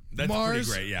 That's Mars,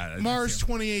 pretty great. Yeah. Mars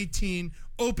 2018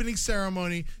 opening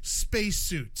ceremony, space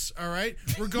suits. All right,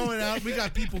 we're going out. We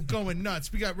got people going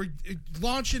nuts. We're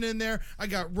launching in there. I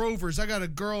got rovers. I got a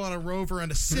girl on a rover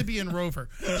and a Sibian rover.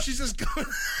 She's just going.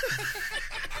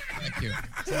 Thank you.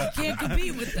 Can't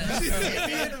compete with that.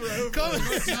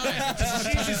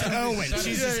 She's just Owen.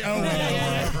 She's just Owen.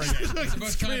 It's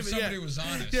about time somebody was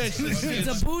honest. Yeah,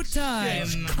 It's a boot time.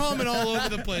 It's coming all over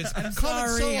the place. Coming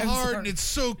sorry, so I'm hard sorry. and it's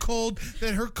so cold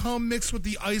that her cum mixed with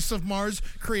the ice of Mars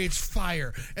creates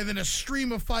fire. And then a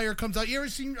stream of fire comes out. You ever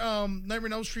seen Nightmare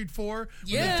on Elm Street 4?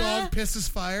 Yeah. When the dog pisses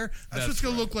fire? That's what's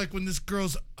going to look like when this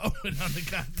girl's Owen on the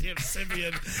goddamn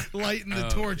Sibian lighting the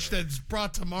torch that's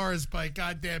brought to Mars by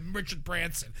goddamn Richard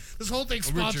Branson. This whole thing's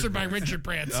sponsored by Richard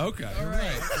Branson. Okay. All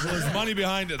right. Well, there's money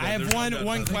behind it. I have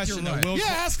one question though. Will, Yeah,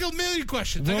 ask a million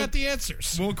questions. I Will- got the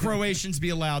answers. will Croatians be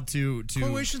allowed to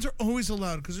Croatians are always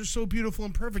allowed because they're so beautiful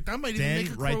and perfect. I might even Then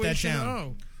make a write that Croatian.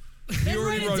 down. Then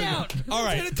write it down. All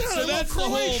right. Write it down. I So love that's the whole.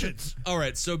 Croatians. All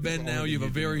right. So Ben, now you have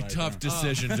a very tough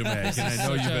decision to make, and I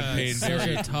know you've been paying Such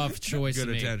very a tough choice good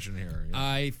to make. attention here.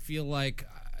 I feel like,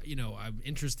 I'm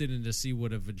interested in to see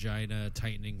what a vagina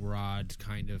tightening rod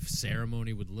kind of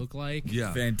ceremony would look like.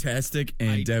 Yeah. Fantastic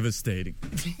and devastating.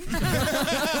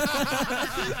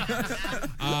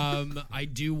 I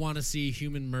do want to see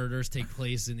human murders take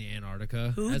place in the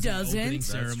Antarctica. Who as doesn't? An opening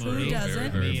That's ceremony. true. Who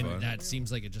doesn't? I mean, fun. that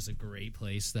seems like just a great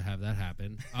place to have that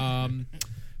happen.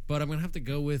 But I'm gonna have to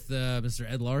go with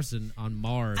Mr. Ed Larson on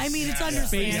Mars. I mean, it's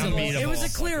understandable. It was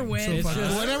a clear win. It's just-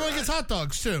 Well, and everyone gets hot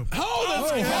dogs too. Oh,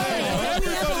 that's We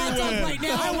have a hot dog right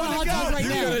now. I want a hot dog right You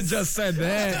could now. have just said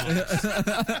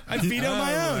that. I veto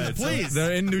my own, please.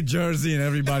 They're in New Jersey and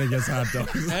everybody gets hot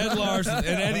dogs. Ed Larson and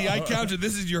Eddie. I counted.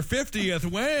 This is your 50th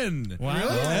win. Wow.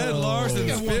 Really? Ed Larson's You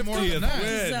got one more 50th than that.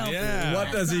 win. Selfie. Yeah.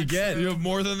 What does he get? You have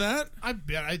more than that? I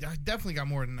definitely got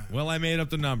more than that. Well, I made up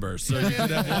the numbers, so you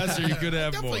could have less or you could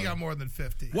have Definitely more. got more than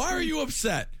 50. Why are you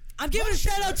upset? I'm giving a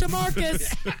shout out to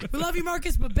Marcus. We love you,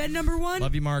 Marcus, but bed number 1.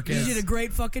 Love you, Marcus. You did a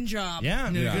great fucking job. Yeah.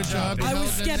 You did a good job. I was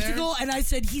Held in there. skeptical, and I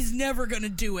said he's never gonna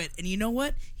do it. And you know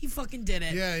what? He fucking did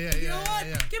it. Yeah. You know what?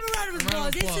 Yeah. Give him a round of Round applause.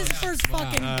 of This is applause. his first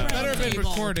fucking Better have been table.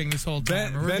 recording this whole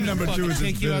time. Ben number 2 is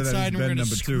take as you bitter that outside he's and we're Ben gonna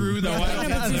number 2. screw the Yeah, White Ben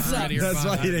number House 2 out of your That's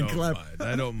why phone. he didn't clap.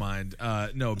 I don't mind.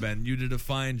 No, Ben, you did a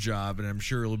fine job, and I'm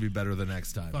sure it'll be better the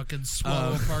next time. Fucking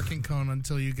swallow a parking cone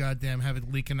until you goddamn have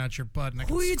it leaking out your butt. And I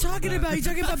Who can are you screw talking that. about? You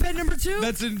talking about bed number 2?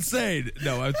 That's insane.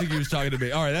 No, I think he was talking to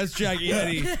me. All right, that's Jackie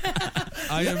Eddie.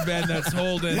 I am Ben. That's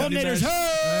Holden. Holdenators,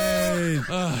 Hey.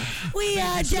 We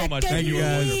are so much. Thank you,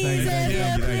 guys. Thank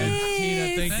you.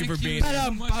 Tina, thank you for being here.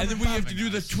 And then we have to do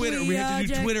the Twitter. We have to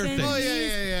do Twitter things. Oh,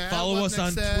 yeah. Follow us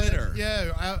on Next, Twitter.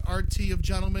 Yeah, RT of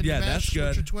Gentlemen. Yeah, Nimesh. that's good.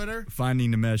 What's your Twitter?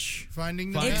 Finding the mesh.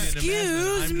 Finding the Finding Nimesh. the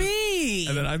Excuse me.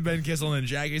 And then I'm Ben Kissel and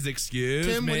Jackie's excuse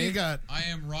Tim, me. what do you got? I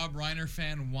am Rob Reiner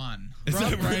fan 1. Is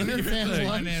Rob that right? Reiner, fan Thing?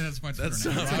 one? That's my Twitter That's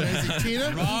name. so Amazing.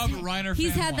 Tina? Rob Reiner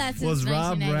He's fan had 1. that since Was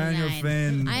Rob Ryan your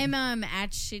 1999. fan? I'm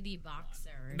at Shitty Boxer.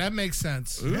 That makes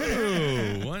sense.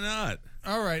 Ooh, why not?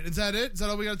 All right, is that it? Is that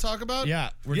all we got to talk about? Yeah,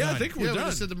 we're Yeah, done. I think Yeah, we're we done.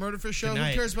 just did the Murder Fish show. Good Who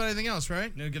night. cares about anything else,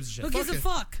 right? No one gives a shit. Who gives a it.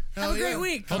 fuck? Have Hell a great yeah.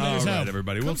 week. All Holdenators right, out.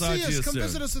 everybody. Come We'll talk see to us. you Come soon.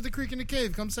 visit us at the Creek in the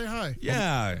Cave. Come say hi.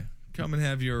 Yeah. Come and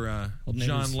have your Holdenators.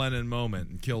 John Lennon moment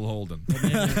and kill Holden.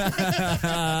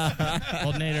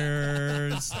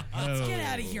 Holdenators. Let's get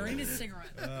out of here. I need a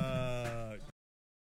cigarette.